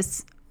friends,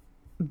 this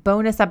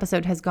bonus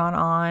episode has gone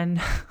on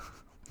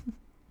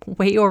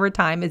way over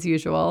time as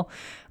usual.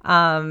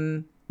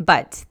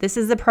 But this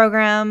is the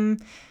program.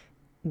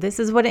 This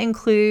is what it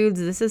includes.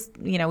 This is,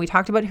 we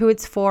talked about who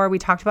it's for. We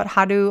talked about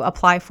how to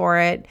apply for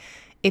it.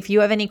 If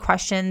you have any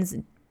questions,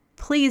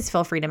 please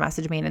feel free to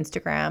message me on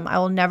Instagram. I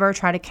will never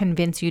try to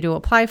convince you to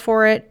apply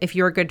for it. If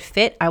you're a good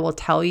fit, I will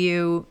tell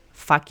you,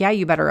 fuck yeah,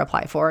 you better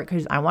apply for it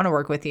because I want to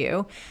work with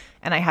you.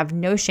 And I have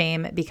no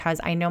shame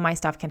because I know my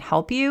stuff can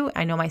help you.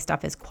 I know my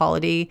stuff is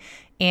quality.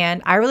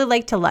 And I really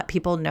like to let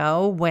people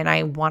know when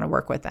I want to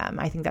work with them.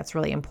 I think that's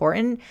really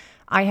important.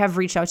 I have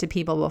reached out to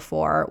people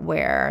before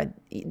where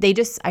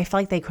I feel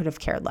like they could have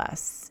cared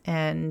less.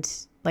 And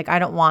like, I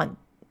don't want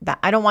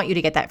you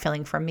to get that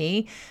feeling from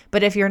me.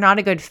 But if you're not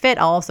a good fit,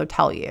 I'll also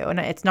tell you. And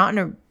it's not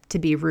to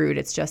be rude.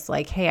 It's just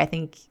like, hey, I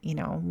think, we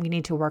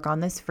need to work on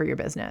this for your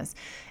business.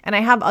 And I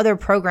have other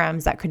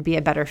programs that could be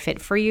a better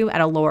fit for you at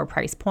a lower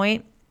price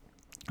point,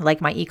 like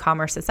my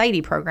e-commerce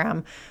society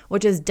program,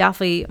 which is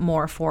definitely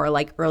more for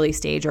like early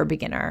stage or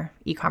beginner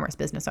e-commerce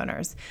business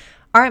owners.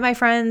 All right, my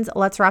friends,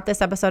 let's wrap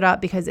this episode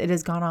up because it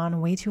has gone on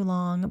way too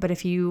long. But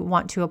if you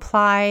want to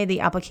apply,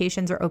 the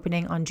applications are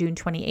opening on June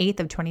 28th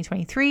of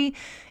 2023.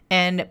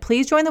 And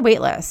please join the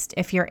waitlist.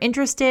 If you're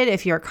interested,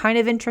 if you're kind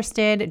of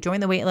interested, join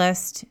the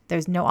waitlist.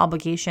 There's no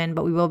obligation,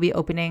 but we will be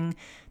opening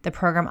the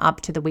program up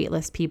to the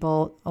waitlist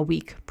people a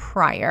week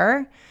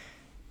prior.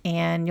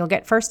 And you'll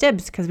get first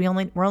dibs because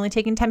we're only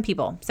taking 10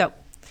 people. So, all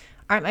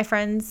right, my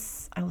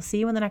friends, I will see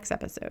you in the next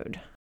episode.